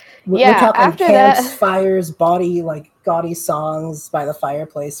 Nice. We're talking after camps, that, fires, gaudy songs by the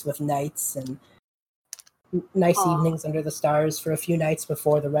fireplace with knights and nice evenings under the stars for a few nights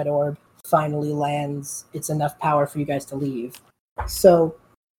before the red orb finally lands. It's enough power for you guys to leave. So,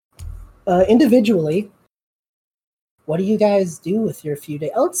 individually, what do you guys do with your few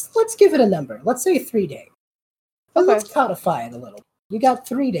days? Let's give it a number. Let's say 3 days. But Okay. let's codify it a little. You got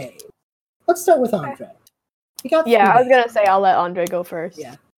 3 days. Let's start with Andre. You got 3 I was days. gonna say I'll let Andre go first.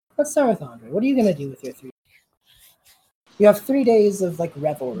 Yeah. Let's start with Andre. What are you gonna do with your 3 days? You have 3 days of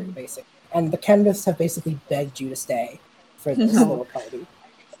revelry, basically. And the Kenriths have basically begged you to stay for this little party.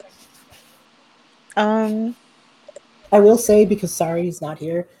 I will say, because Sari's not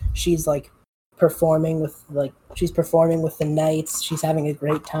here, she's performing with the knights. She's having a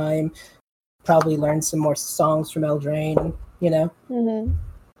great time. Probably learned some more songs from Eldraine, Mm-hmm.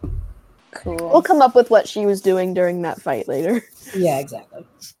 Cool. We'll come up with what she was doing during that fight later. Yeah, exactly.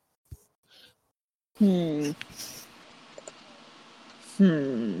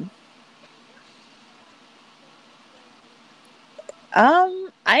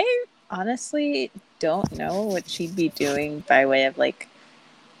 I honestly don't know what she'd be doing by way of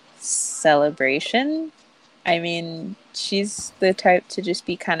celebration. I mean, she's the type to just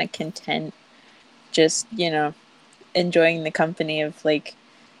be kind of content, just, enjoying the company of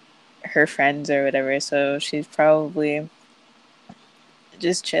her friends or whatever. So she's probably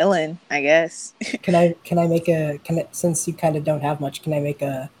just chilling, I guess. Since you kind of don't have much, can I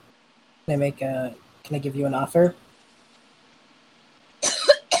give you an offer?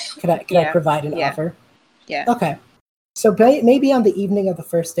 Can I provide an offer? Yeah. Okay. So maybe on the evening of the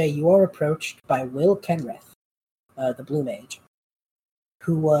first day, you are approached by Will Kenrith, the Blue Mage,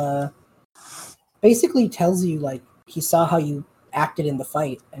 who basically tells you he saw how you acted in the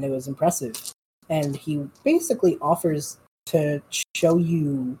fight and it was impressive, and he basically offers to show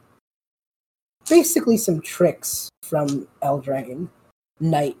you basically some tricks from Eldraine,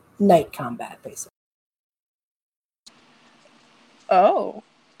 night combat, basically. Oh.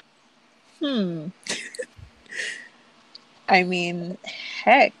 I mean,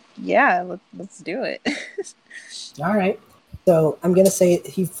 heck, yeah, let's do it. All right. So I'm gonna say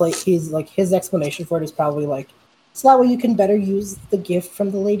he's his explanation for it is probably so that way you can better use the gift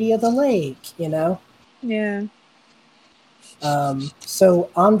from the Lady of the Lake, Yeah. So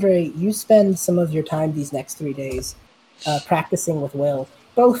Andre, you spend some of your time these next 3 days practicing with Will,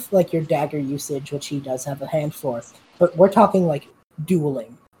 both your dagger usage, which he does have a hand for, but we're talking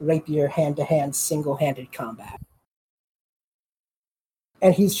dueling, rapier, hand-to-hand, single-handed combat.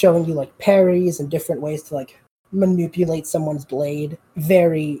 And he's showing you parries and different ways to manipulate someone's blade.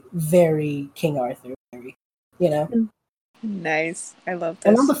 Very, very King Arthur, Nice. I love this.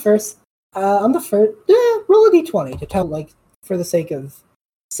 And on the first, roll a d20 to tell for the sake of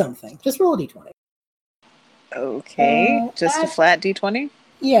something. Just roll a d20. Okay, just a flat d20?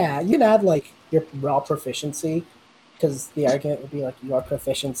 Yeah, you can add your raw proficiency, because the argument would be your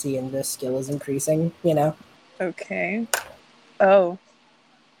proficiency in this skill is increasing, Okay. Oh.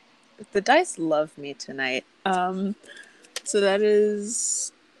 The dice love me tonight. So that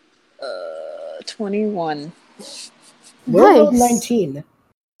is 21. Will rolled 19.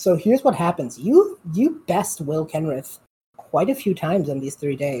 So here's what happens. You best Will Kenrith quite a few times in these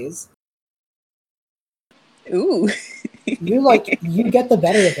 3 days. Ooh. You get the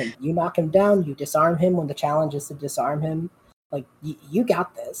better of him. You knock him down, you disarm him when the challenge is to disarm him. You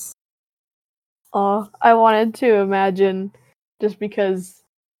got this. I wanted to imagine, just because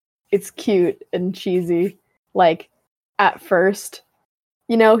it's cute and cheesy, at first,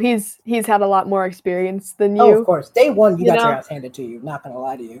 he's had a lot more experience than you. Oh, of course. Day one, you got your ass handed to you. Not gonna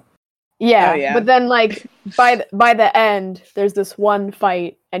lie to you. Yeah, Oh, yeah. But then by the end, there's this one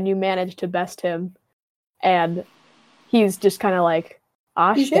fight, and you manage to best him, and he's just kind of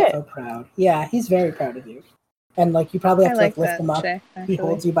he's shit. So proud. Yeah, he's very proud of you. And you probably have to lift him up. Shay, he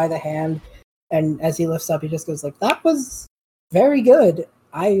holds you by the hand, and as he lifts up, he just goes that was very good.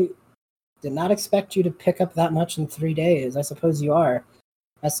 I did not expect you to pick up that much in 3 days. I suppose you are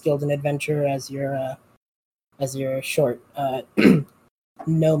as skilled in adventure as your short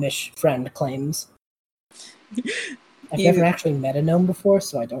gnomish friend claims. I've never actually met a gnome before,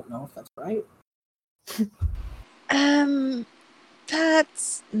 so I don't know if that's right.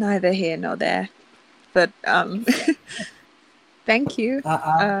 That's neither here nor there. But thank you.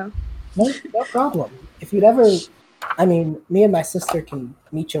 No problem. If you'd ever I mean, me and my sister can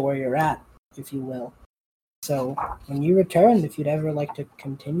meet you where you're at, if you will. So when you return, if you'd ever like to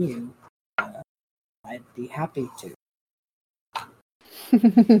continue, I'd be happy to.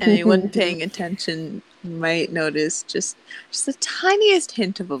 Anyone paying attention might notice just the tiniest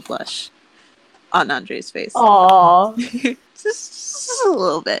hint of a blush on Andre's face. Aww. just a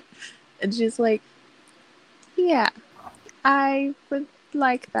little bit. And she's like, yeah, I would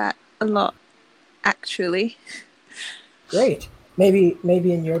like that a lot, actually. Great. Maybe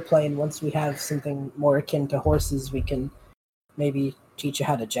in your plane, once we have something more akin to horses, we can maybe teach you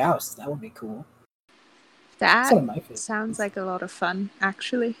how to joust. That would be cool. That one of my favorites. Sounds like a lot of fun,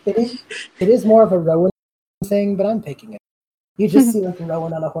 actually. It is more of a Rowan thing, but I'm picking it. You just see like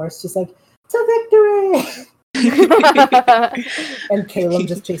Rowan on a horse, just like, to victory! And Caleb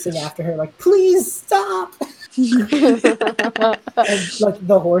just chasing after her, like, please stop! And like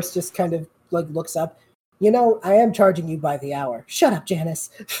the horse just kind of like looks up. You know, I am charging you by the hour. Shut up,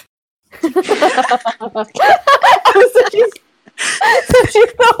 Janice. So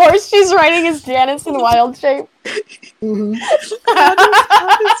she's the horse she's riding is Janice in wild shape. Mm-hmm. How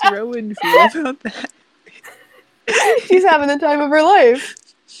does Rowan feel about that? She's having the time of her life.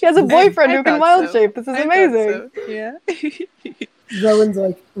 She has a boyfriend who can wild shape. This is amazing. So. Yeah.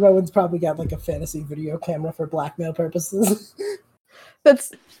 Rowan's probably got like a fantasy video camera for blackmail purposes.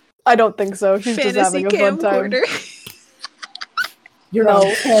 I don't think so. She's fantasy just having a fun time. You're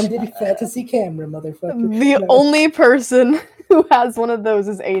on candid fantasy camera, motherfucker. The only person who has one of those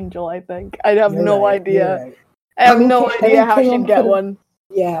is Angel, I think. I have no idea. Right. I have no idea how she'd get one.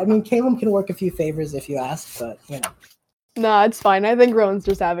 Yeah, I mean, Caleb can work a few favors if you ask, but, you know. Nah, it's fine. I think Rowan's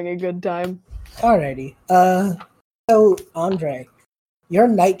just having a good time. Alrighty. So, Andre, your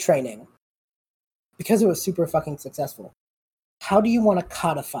night training, because it was super fucking successful, how do you want to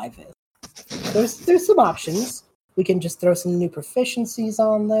codify this? There's some options. We can just throw some new proficiencies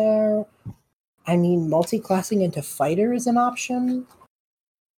on there. I mean, multi-classing into fighter is an option.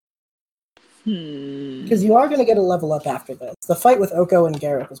 Because you are going to get a level up after this. The fight with Oko and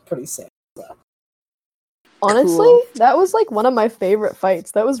Garrett was pretty sick. So. Honestly, that was like one of my favorite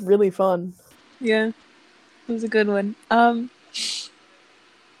fights. That was really fun. Yeah, it was a good one. I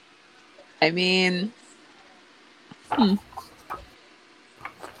mean, I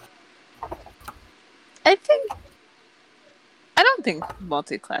don't think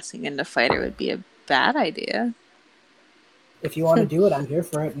multi-classing into fighter would be a bad idea. If you want to do it, I'm here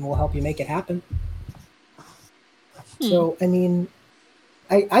for it, and we'll help you make it happen. So, I mean,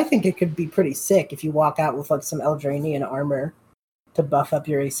 I think it could be pretty sick if you walk out with like some Eldraine armor to buff up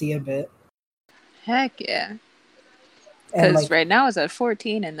your AC a bit. Heck yeah! Because right now it's at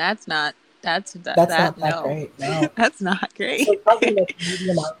 14, and that's not great. No. That's not great. So probably like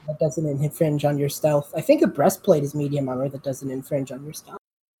medium armor that doesn't infringe on your stealth. I think a breastplate is medium armor that doesn't infringe on your stealth,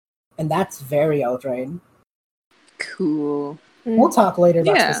 and that's very Eldraine. Cool. We'll talk later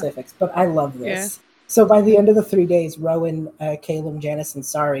about specifics, but I love this. Yeah. So by the end of the 3 days, Rowan, Caleb, Janice, and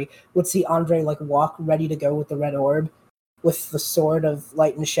Sari would see Andre like walk ready to go with the red orb, with the sword of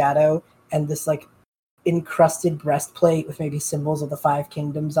light and shadow, and this like encrusted breastplate with maybe symbols of the 5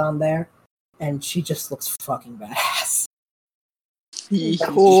 kingdoms on there, and she just looks fucking badass.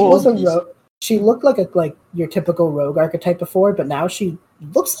 Cool. She looked like your typical rogue archetype before, but now she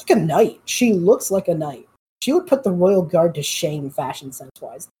looks like a knight. She looks like a knight. She would put the royal guard to shame fashion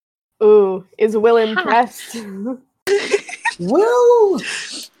sense-wise. Ooh, is Will impressed? Will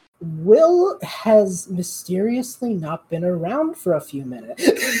has mysteriously not been around for a few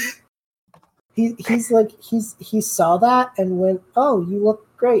minutes. he saw that and went, "Oh, you look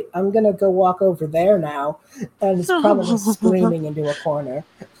great. I'm gonna go walk over there now," and is probably screaming into a corner.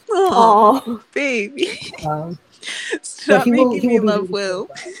 Oh, baby! Stop making me love Will.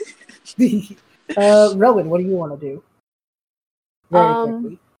 Rowan, what do you want to do? Very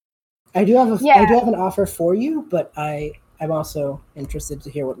quickly. I do have an offer for you, but I'm also interested to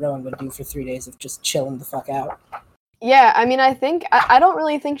hear what Rowan would do for 3 days of just chilling the fuck out. Yeah, I mean, I don't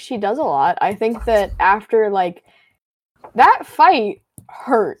really think she does a lot. I think that after like that fight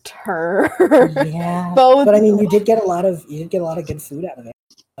hurt her. Yeah, but I mean, you did get a lot of good food out of it.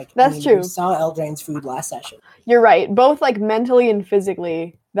 That's true. You saw Eldraine's food last session. You're right. Both like mentally and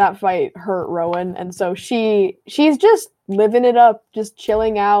physically, that fight hurt Rowan, and so she's just living it up, just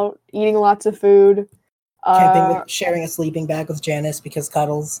chilling out, eating lots of food, camping, sharing a sleeping bag with Janice because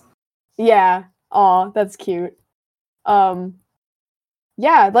cuddles. Yeah. Aw, that's cute.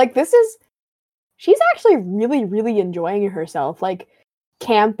 Yeah, like she's actually really, really enjoying herself. Like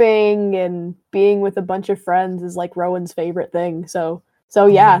camping and being with a bunch of friends is like Rowan's favorite thing. So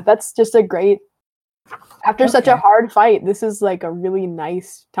yeah, that's just a great After such a Okay. hard fight, this is like a really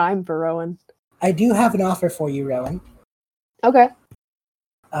nice time for Rowan. I do have an offer for you, Rowan. Okay.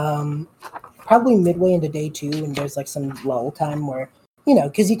 Probably midway into day 2, and there's like some lull time where,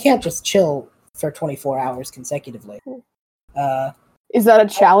 because you can't just chill for 24 hours consecutively. Is that a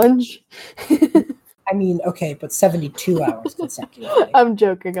challenge? I mean, okay, but 72 hours consecutively. I'm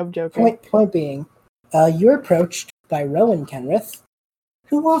joking. Point being, you're approached by Rowan Kenrith,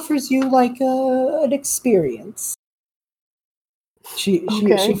 who offers you like an experience. She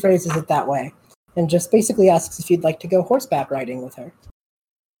phrases it that way, and just basically asks if you'd like to go horseback riding with her.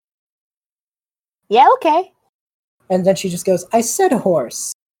 Yeah, okay. And then she just goes, I said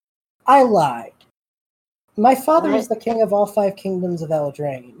horse. I lied. My father is the king of all 5 kingdoms of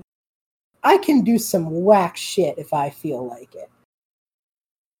Eldraine. I can do some whack shit if I feel like it.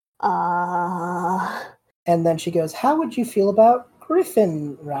 And then she goes, how would you feel about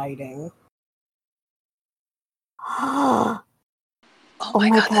griffin riding? Oh my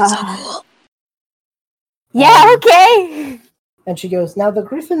god, that's so cool. Yeah, okay. And she goes, now the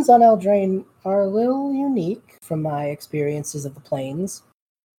griffins on Eldraine are a little unique from my experiences of the plains.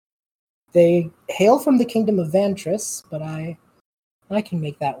 They hail from the kingdom of Vantris, but I can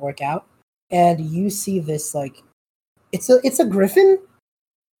make that work out. And you see this, like, it's a griffin,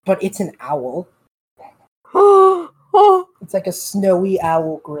 but it's an owl. It's like a snowy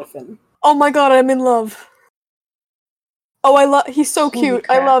owl griffin. Oh my god, I'm in love. Oh, he's so Holy cute.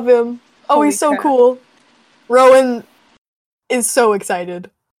 crap. I love him. Oh, Holy he's so crap. cool. Rowan is so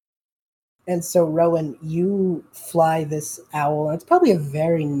excited. And so, Rowan, you fly this owl, and it's probably a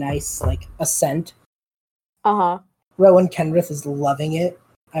very nice, like, ascent. Uh-huh. Rowan Kenrith is loving it,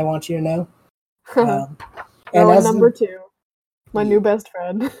 I want you to know. And Rowan as number 2. My new best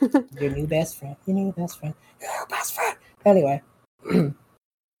friend. Your new best friend. Anyway.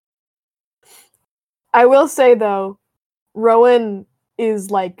 I will say, though, Rowan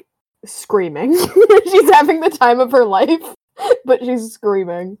is, like, screaming. She's having the time of her life, but she's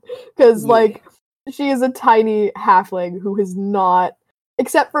screaming. Because, like, she is a tiny halfling who has not,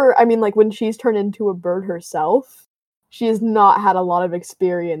 except for, I mean, like, when she's turned into a bird herself, she has not had a lot of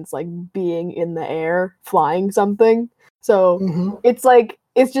experience, like, being in the air, flying something. So, it's like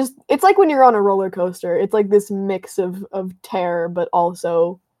when you're on a roller coaster. It's like this mix of terror, but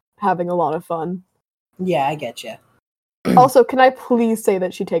also having a lot of fun. Yeah, I get you. Also, can I please say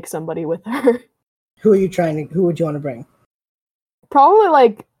that she takes somebody with her? Who would you want to bring? Probably,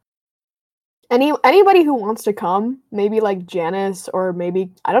 like, anybody who wants to come. Maybe, like, Janice, or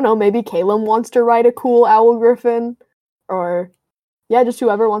maybe, I don't know, maybe Caleb wants to ride a cool owl griffin. Or, yeah, just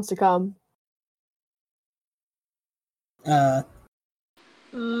whoever wants to come. Uh,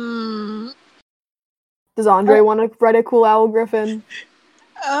 Mm, Does Andre want to ride a cool owl griffin?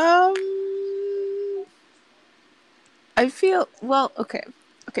 I feel okay.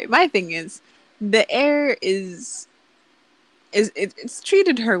 My thing is, the air it's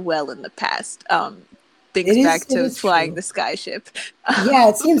treated her well in the past. Thinks back to flying the skyship. Yeah,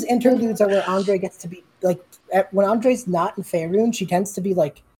 it seems interludes are where Andre gets to be like when Andre's not in Faerun, she tends to be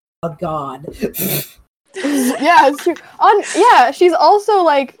like a god. Yeah, it's true. Yeah, she's also,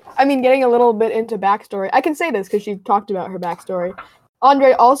 like, I mean, getting a little bit into backstory. I can say this because she talked about her backstory.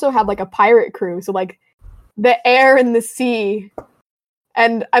 Andre also had, like, a pirate crew, so, like, the air and the sea.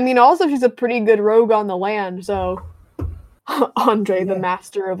 And, I mean, also she's a pretty good rogue on the land, so Andre, the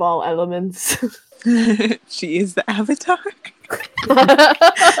master of all elements. She is the avatar.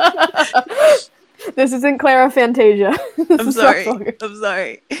 This isn't Clara Fantasia. I'm sorry.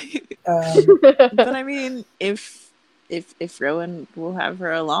 But I mean, if Rowan will have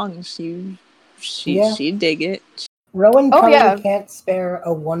her along, she'd dig it. Rowan probably can't spare a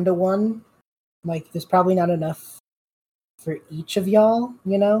 1-to-1. Like, there's probably not enough for each of y'all,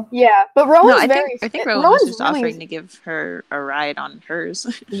 you know? Yeah, but Rowan's I think Rowan was just offering to give her a ride on hers.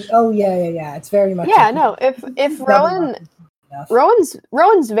 Oh yeah. It's very much. Yeah, no. If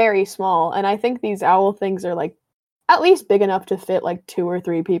Rowan's very small, and I think these owl things are, like, at least big enough to fit, like, 2 or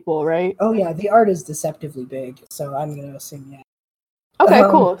 3 people, right? Oh yeah, the art is deceptively big, so I'm gonna assume yeah. Okay,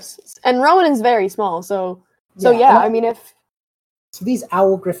 cool. And Rowan is very small, so yeah. I mean, so these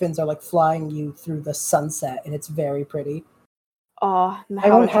owl griffins are like flying you through the sunset, and it's very pretty. I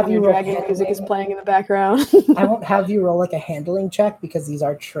won't have you dragon music is playing in the background. I won't have you roll like a handling check because these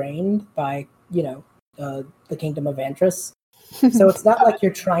are trained by the Kingdom of Vantris. So it's not like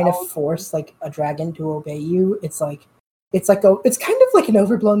you're trying to force like a dragon to obey you. It's kind of like an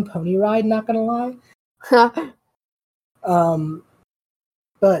overblown pony ride. Not gonna lie.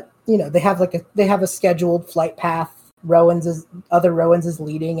 But they have a scheduled flight path. Other Rowans is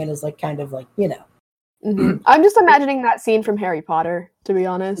leading and is like kind of like I'm just imagining that scene from Harry Potter, to be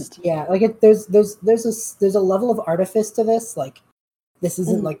honest. Yeah, like there's a level of artifice to this. Like this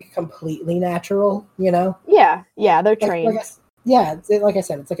isn't like completely natural, you know? Yeah, they're trained. Like I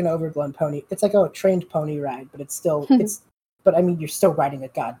said, it's like an overblown pony. It's like a trained pony ride, but it's still But I mean, you're still riding a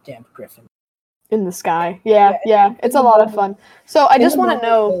goddamn griffin in the sky. Yeah. It's a lot of fun. So I just want to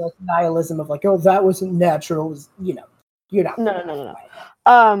know, like, nihilism of like, oh, that wasn't natural. Was, you know, you're not. No.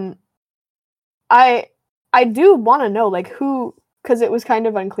 I do want to know, like, who, because it was kind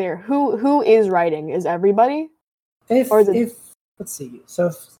of unclear. Who is riding? Is everybody? If let's see. So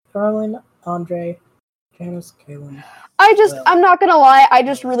if Caroline, Andre, Janice, Kaylin. I'm not gonna lie. I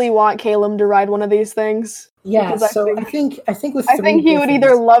just really want Caleb to ride one of these things. Yeah. So I think he would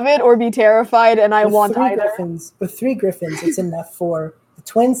either love it or be terrified, and I want either. With 3 griffins, it's enough for the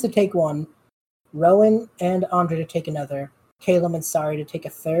twins to take one, Rowan and Andre to take another, Caleb and Sari to take a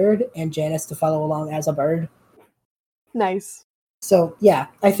third, and Janice to follow along as a bird. Nice. So yeah,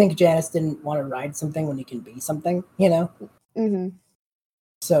 I think Janice didn't want to ride something when he can be something, you know. Mm-hmm.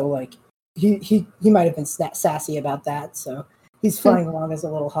 So like he might have been sassy about that. So he's flying along as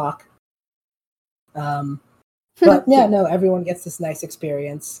a little hawk. But yeah, no, everyone gets this nice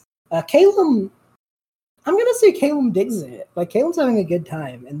experience. Caleb, I'm gonna say Caleb digs it. Like Caleb's having a good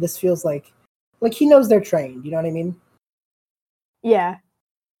time, and this feels like he knows they're trained. You know what I mean? Yeah.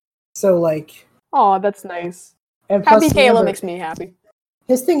 So like, oh, that's nice. And happy Caleb makes me happy.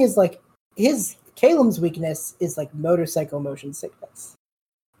 His thing is like Caleb's weakness is like motorcycle motion sickness.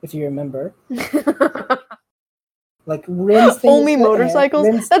 If you remember. Like Rin's thing only motorcycles.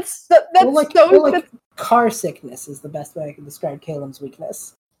 Rin's, that's like, so. Like car sickness is the best way I can describe Caleb's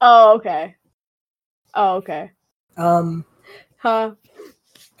weakness. Oh okay. Huh.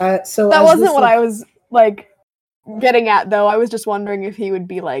 So that wasn't what I was like getting at, though. I was just wondering if he would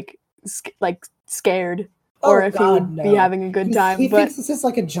be like scared, or if he would be having a good time. He thinks this is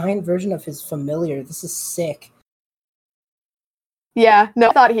like a giant version of his familiar. This is sick. Yeah, no,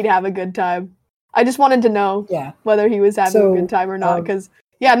 I thought he'd have a good time. I just wanted to know whether he was having a good time or not, because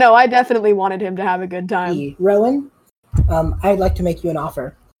I definitely wanted him to have a good time. Rowan, I'd like to make you an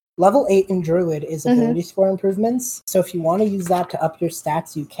offer. Level 8 in Druid is ability score improvements, so if you want to use that to up your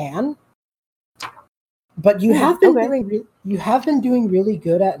stats, you can. But you have been doing really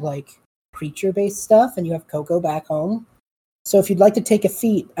good at like creature-based stuff, and you have Coco back home. So if you'd like to take a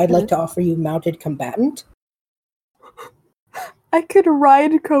feat, I'd like to offer you Mounted Combatant. I could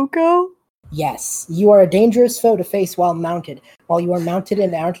ride Coco? Yes. You are a dangerous foe to face while mounted. While you are mounted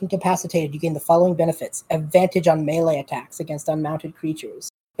and aren't incapacitated, you gain the following benefits. Advantage on melee attacks against unmounted creatures.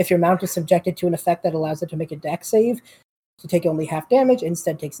 If your mount is subjected to an effect that allows it to make a dex save, to take only half damage,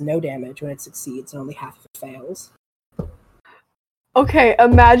 instead takes no damage when it succeeds, and only half if it fails. Okay,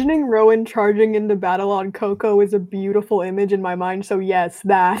 imagining Rowan charging into battle on Coco is a beautiful image in my mind, so yes,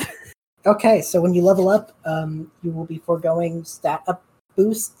 that. Okay, so when you level up, you will be foregoing stat up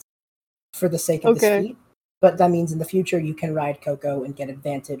boosts for the sake of this feat, but that means in the future you can ride Coco and get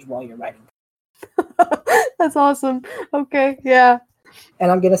advantage while you're riding. That's awesome. Okay, yeah.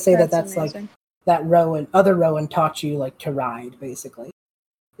 And I'm gonna say that's amazing. Like that other Rowan taught you like to ride, basically.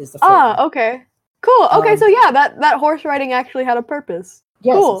 Is the okay. Cool. Okay, so yeah, that horse riding actually had a purpose.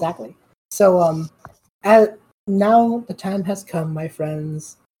 Yes, cool. Exactly. So now the time has come, my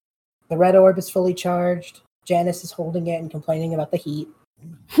friends. The red orb is fully charged. Janice is holding it and complaining about the heat.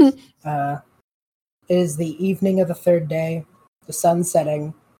 It is the evening of the 3rd day. The sun's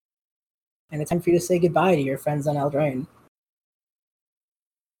setting. And it's time for you to say goodbye to your friends on Eldraine.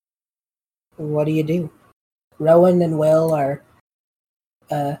 What do you do? Rowan and Will are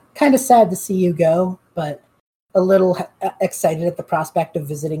kind of sad to see you go, but a little excited at the prospect of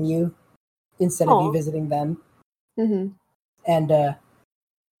visiting you instead of you visiting them. Mm-hmm. And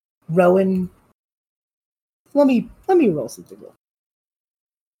Rowan, let me roll something real,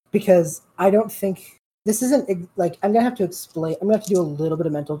 because I don't think this isn't like I'm gonna have to explain. I'm gonna have to do a little bit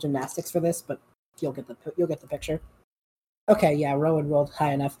of mental gymnastics for this, but you'll get the picture. Okay, yeah, Rowan rolled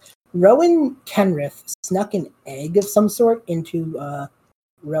high enough. Rowan Kenrith snuck an egg of some sort into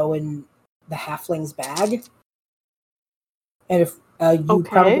Rowan the halfling's bag, and if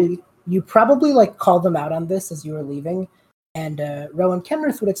you probably like called them out on this as you were leaving. And Rowan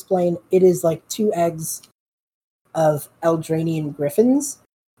Kenrith would explain it is like 2 eggs of Eldrainian griffins,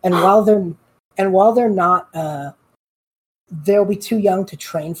 and while they're not, they'll be too young to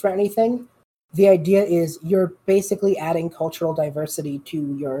train for anything. The idea is you're basically adding cultural diversity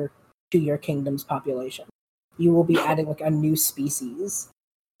to your kingdom's population. You will be adding like a new species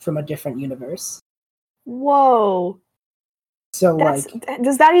from a different universe. Whoa! So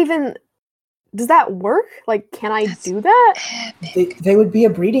does that even does that work? Like, can I do that? They would be a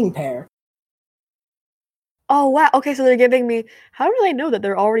breeding pair. Oh wow. Okay, so they're giving me. How do they know that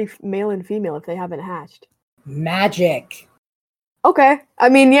they're already male and female if they haven't hatched? Magic. Okay. I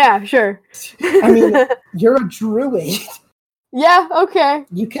mean, yeah, sure. I mean, you're a druid. Yeah. Okay.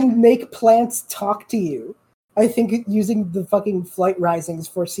 You can make plants talk to you. I think using the fucking flight risings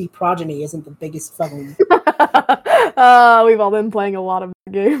for sea progeny isn't the biggest fucking. We've all been playing a lot of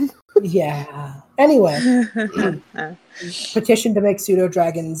that game. Yeah. Anyway, petition to make pseudo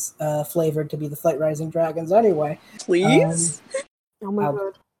dragons flavored to be the flight rising dragons. Anyway, Please. Oh my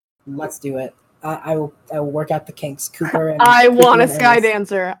god. let's do it. I will work out the kinks. Cooper and I want a and sky Ernest.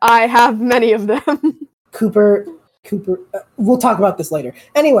 dancer. I have many of them. Cooper. We'll talk about this later.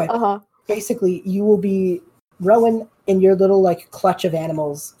 Anyway, basically, you will be Rowan in your little like clutch of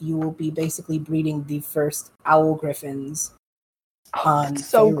animals. You will be basically breeding the first owl griffins. That's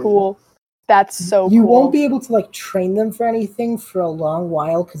so cool. That's so cool. You won't be able to like train them for anything for a long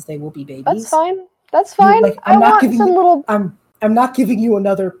while because they will be babies. That's fine. That's fine. Like, I'm not giving you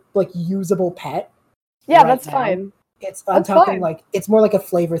another like usable pet. Yeah, right that's now. fine. I'm talking like it's more like a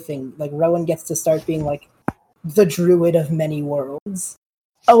flavor thing. Like Rowan gets to start being like the druid of many worlds.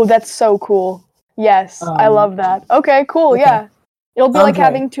 Oh, that's so cool. Yes, I love that. Okay, cool. Okay. Yeah, it'll be like Andre.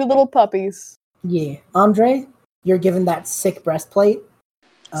 having two little puppies. Yeah, Andre, you're given that sick breastplate.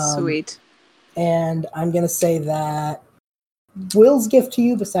 Sweet. And I'm gonna say that Will's gift to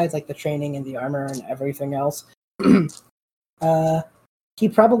you, besides like the training and the armor and everything else, he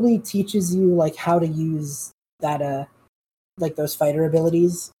probably teaches you like how to use that like those fighter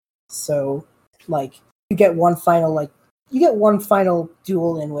abilities. So like you get one final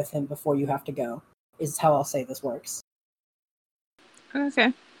duel in with him before you have to go. Is how I'll say this works.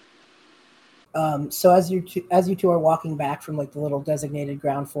 Okay. So as you two are walking back from like the little designated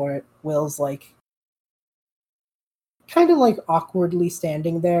ground for it, Will's like kind of like awkwardly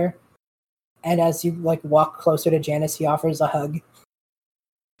standing there, and as you like walk closer to Janice, he offers a hug.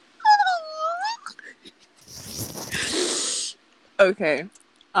 Okay.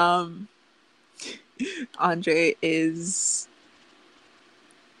 Andre is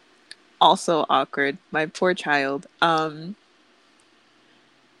also awkward. My poor child.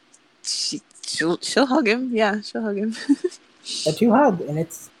 She'll hug him. Yeah, she'll hug him. The two hug, and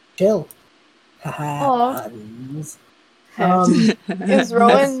it's chill. Haha. Is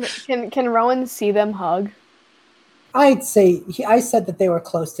Rowan? Can Rowan see them hug? I'd say I said that they were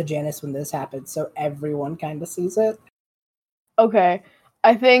close to Janice when this happened, so everyone kind of sees it. Okay,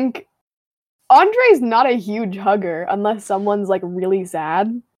 I think Andre's not a huge hugger unless someone's like really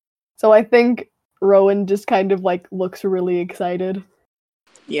sad. So I think Rowan just kind of like looks really excited.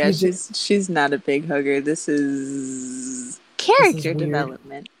 Yeah, she's not a big hugger. This is character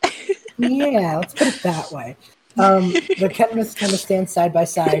development. Yeah, let's put it that way. The Kenriths kind of stand side by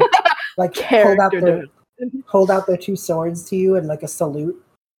side, like hold out their two swords to you in like a salute,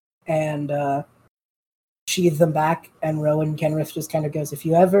 and sheathe them back. And Rowan Kenrith just kind of goes, "If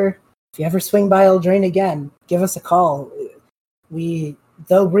you ever swing by Eldraine again, give us a call.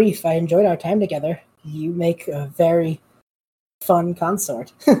 Though brief, I enjoyed our time together. You make a very fun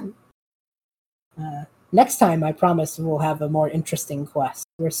consort. Next time, I promise we'll have a more interesting quest.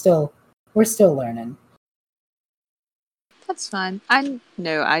 We're still learning." That's fine. I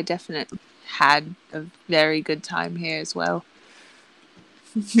definitely had a very good time here as well.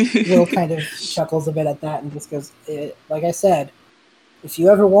 Will kind of chuckles a bit at that and just goes, "Like I said, if you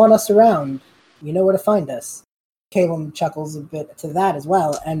ever want us around, you know where to find us." Caleb chuckles a bit to that as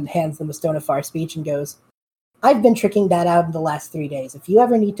well and hands them a Stone of Far speech and goes, "I've been tricking that out in the last 3 days. If you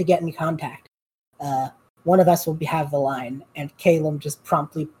ever need to get in contact, one of us will have the line." And Caleb just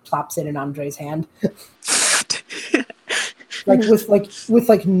promptly plops it in Andre's hand.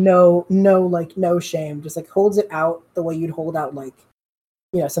 with no shame, just like holds it out the way you'd hold out like,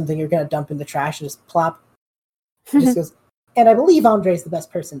 something you're gonna dump in the trash and just plop. Just goes, "And I believe Andre's the best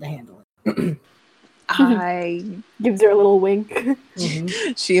person to handle it." Gives her a little wink.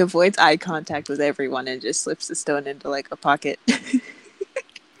 Mm-hmm. She avoids eye contact with everyone and just slips the stone into like a pocket.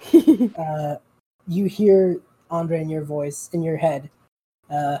 You hear Andre in your voice, in your head.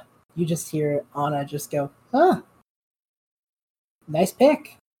 You just hear Anna just go, "Huh. Nice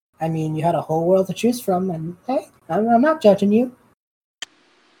pick. I mean, you had a whole world to choose from, and hey, I'm not judging you."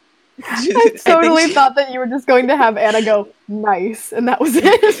 I totally thought that you were just going to have Anna go, "Nice," and that was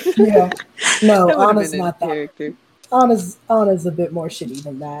it. Yeah. No, That would've Anna's been not a that. character. Anna's a bit more shitty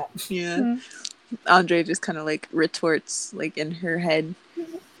than that. Yeah. Mm-hmm. Andre just kind of like retorts like in her head.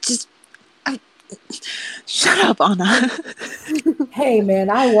 Just Shut up, Anna. Hey, man,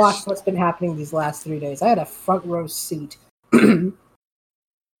 I watched what's been happening these last 3 days. I had a front row seat. I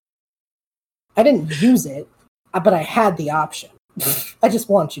didn't use it, but I had the option. I just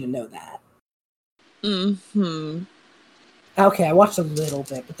want you to know that. Mm-hmm. Okay, I watched a little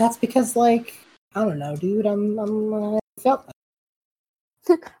bit, but that's because, like, I don't know, dude. I felt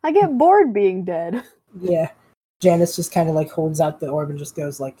I get bored being dead. yeah. Janice just kind of like holds out the orb and just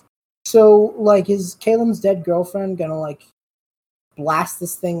goes like, "So, like, is Caleb's dead girlfriend gonna like blast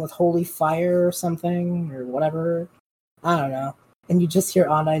this thing with holy fire or something or whatever?" I don't know. And you just hear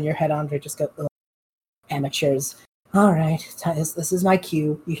Anna in your head, Andre, just go, "Ugh, amateurs." All right, this is my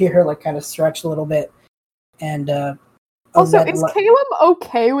cue. You hear her like kind of stretch a little bit, and Also, is Caleb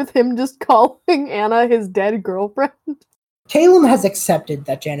okay with him just calling Anna his dead girlfriend? Caleb has accepted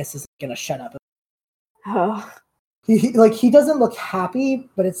that Janice isn't gonna shut up. Oh. He doesn't look happy,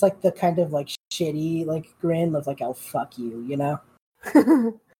 but it's like the kind of like shitty like grin of like, "Oh fuck you," you know.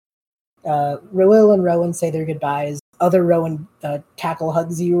 Will and Rowan say their goodbyes. Other Rowan tackle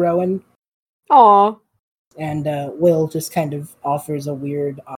hugs you, Rowan. Aw. And Will just kind of offers a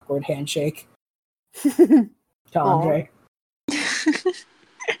weird, awkward handshake to Andre.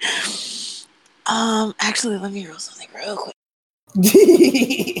 Actually, let me roll something real quick.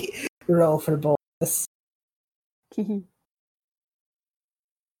 Roll for boldness.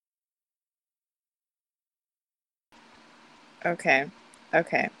 Okay.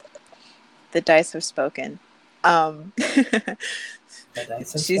 The dice have spoken.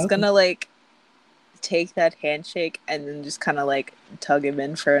 She's gonna like take that handshake and then just kind of like tug him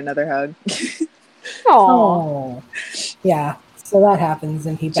in for another hug. Oh, yeah. So that happens,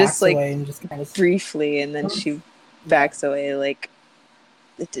 and he backs just like away and just kind of briefly, and then she backs away like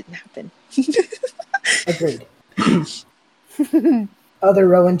it didn't happen. Agreed. Other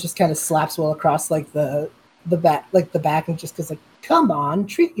Rowan just kind of slaps Will across like the back, and just goes like, "Come on,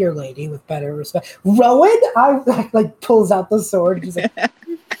 treat your lady with better respect." Rowan, I like pulls out the sword. He's like,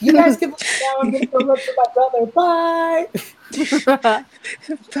 "You guys can look now. I'm gonna go look for my brother. Bye."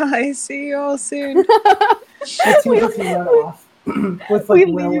 Bye. See you all soon. The two of you run off with like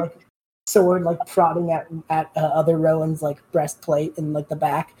Will like sword like prodding at other Rowan's like breastplate in like the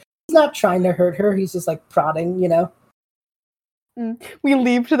back. He's not trying to hurt her. He's just like prodding, you know. We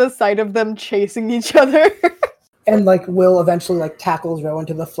leave to the sight of them chasing each other. And like Will eventually like tackles Rowan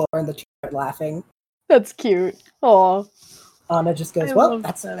to the floor, and the two are laughing. That's cute. Aw. Anna just goes, "Well,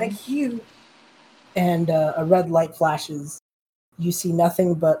 that's like you." And a red light flashes. You see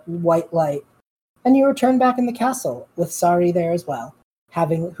nothing but white light, and you return back in the castle with Sari there as well,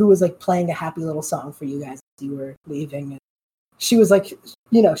 who was like playing a happy little song for you guys as you were leaving. And she was like,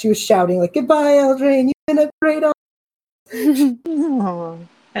 you know, she was shouting like, "Goodbye, Eldraine. You've been a great." Oh,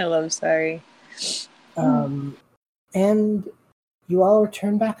 I love Sari. And you all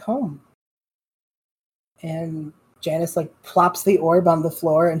return back home. And Janice like plops the orb on the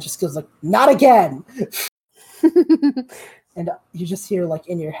floor and just goes like, "Not again!" And you just hear like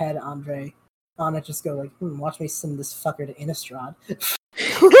in your head, Anna just go like, "Watch me send this fucker to Innistrad."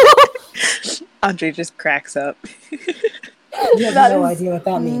 Andre just cracks up. You have no idea what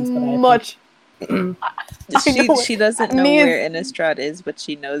that means, but much. She doesn't know where Innistrad is, but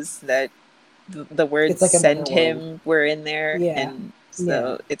she knows that the words like "send him" were in there, and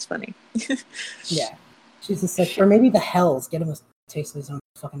so it's funny. Yeah, she's just like, or maybe the Hells, get him a taste of his own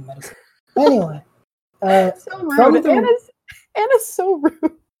fucking medicine. Anyway, so rude. Anna's so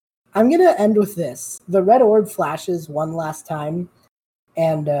rude. I'm gonna end with this. The red orb flashes one last time,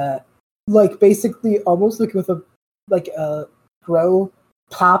 and like basically almost like with a grow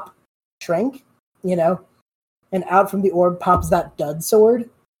pop shrink, you know, and out from the orb pops that dud sword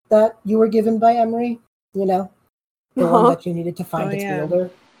that you were given by Emery, you know, the one that you needed to find its wielder.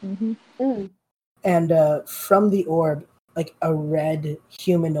 Mm-hmm. And from the orb, like a red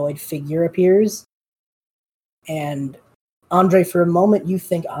humanoid figure appears, and Andre, for a moment, you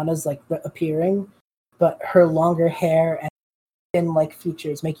think Anna's like appearing, but her longer hair and thin-like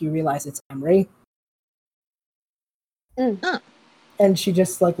features make you realize it's Emery. And she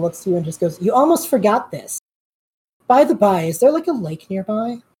just like looks to you and just goes, "You almost forgot this. By the by, is there like a lake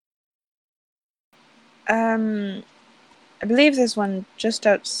nearby?" I believe there's one just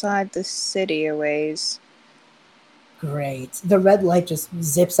outside the city a ways. Great. The red light just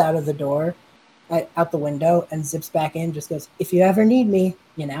zips out of the door, out the window, and zips back in. Just goes, "If you ever need me,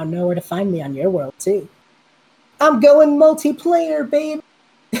 you now know where to find me on your world too. I'm going multiplanar, babe."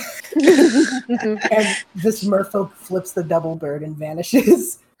 And this merfolk flips the double bird and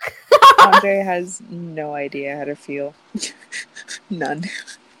vanishes. Andre has no idea how to feel. None.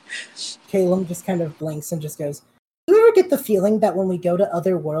 Caleb just kind of blinks and just goes, "Do you ever get the feeling that when we go to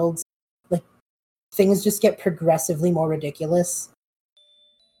other worlds, like things just get progressively more ridiculous?"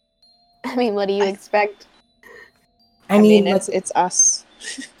 I mean, what do you expect? I mean, it's us.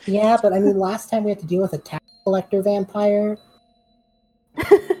 Yeah, but I mean, last time we had to deal with a tax collector vampire.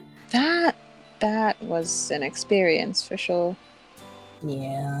 That was an experience for sure.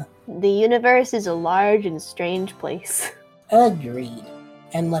 Yeah. The universe is a large and strange place. Agreed.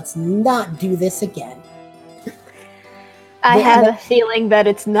 And let's not do this again. I have a feeling that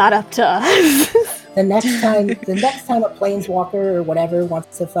it's not up to us. The next time a planeswalker or whatever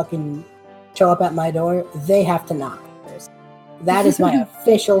wants to fucking show up at my door, they have to knock first. That is my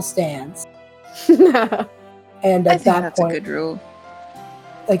official stance. And at that that's point, a good rule.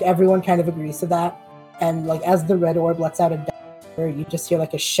 Like everyone kind of agrees to that. And like as the red orb lets out a dagger, you just hear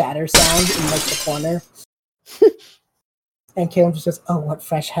like a shatter sound in like the corner. And Caleb just goes, "Oh, what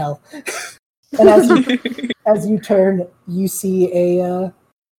fresh hell!" And as you turn, you see a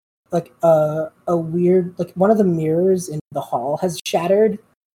weird, like one of the mirrors in the hall has shattered.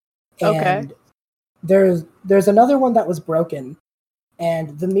 And there's another one that was broken,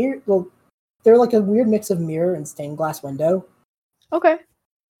 and the mirror, well, they're like a weird mix of mirror and stained glass window. Okay.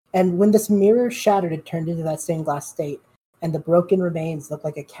 And when this mirror shattered, it turned into that stained glass state, and the broken remains look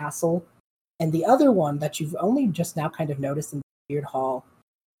like a castle. And the other one that you've only just now kind of noticed in the weird hall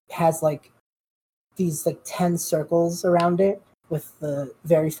has like these like 10 circles around it with the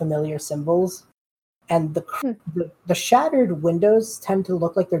very familiar symbols. And the shattered windows tend to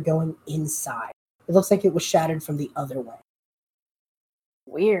look like they're going inside. It looks like it was shattered from the other way.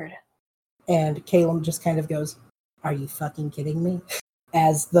 Weird. And Caleb just kind of goes, "Are you fucking kidding me?"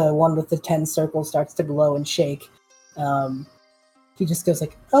 As the one with the 10 circles starts to glow and shake. He just goes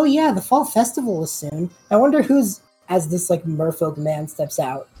like, "Oh yeah, the fall festival is soon. I wonder who's," as this like merfolk man steps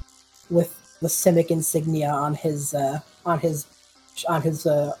out with the Simic insignia on his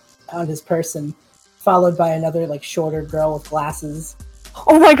person, followed by another like shorter girl with glasses.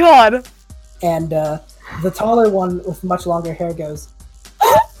 Oh my god! And the taller one with much longer hair goes,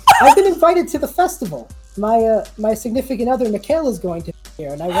 "I've been invited to the festival. My significant other Mikhail is going to be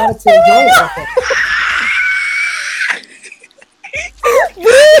here, and I wanted to enjoy it with her."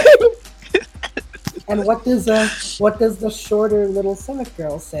 And what does the shorter little Simic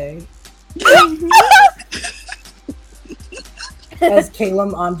girl say? As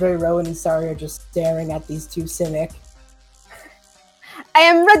Caleb, Andre, Rowan, and Sari are just staring at these two Simic. I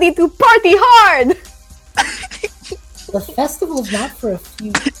am ready to party hard! The festival is not for a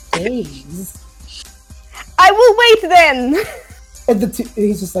few days. I will wait then! And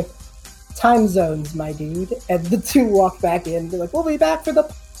he's just like, "Time zones, my dude." And the two walk back in. They're like, "We'll be back for the..."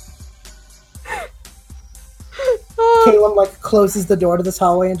 Caleb like closes the door to this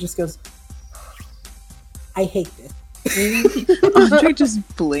hallway and just goes, "I hate this." Andre just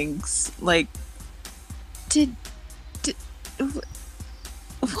blinks. Like, did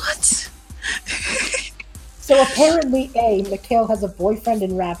what? So apparently, A, Mikhail has a boyfriend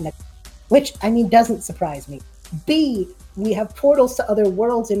in Ravnik, which, I mean, doesn't surprise me. B, we have portals to other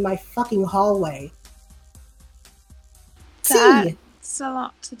worlds in my fucking hallway. That's a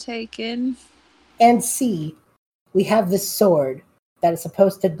lot to take in. And C, we have this sword that is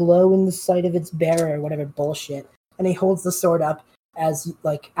supposed to glow in the sight of its bearer or whatever bullshit. And he holds the sword up as,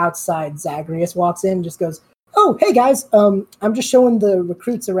 like, outside Zagreus walks in and just goes, "Oh, hey guys, I'm just showing the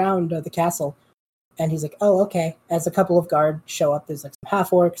recruits around the castle." And he's like, "Oh, okay." As a couple of guards show up, there's like some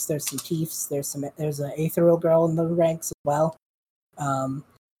half-orcs, there's some Tiefs, there's an Aethereal girl in the ranks as well.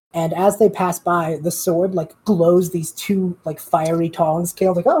 And as they pass by, the sword like glows these two like fiery tongs.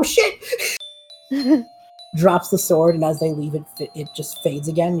 Caleb's like, "Oh shit!" Drops the sword, and as they leave, it just fades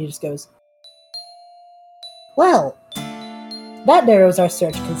again. And he just goes, "Well, that narrows our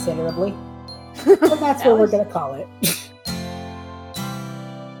search considerably." And that's what we're gonna call it.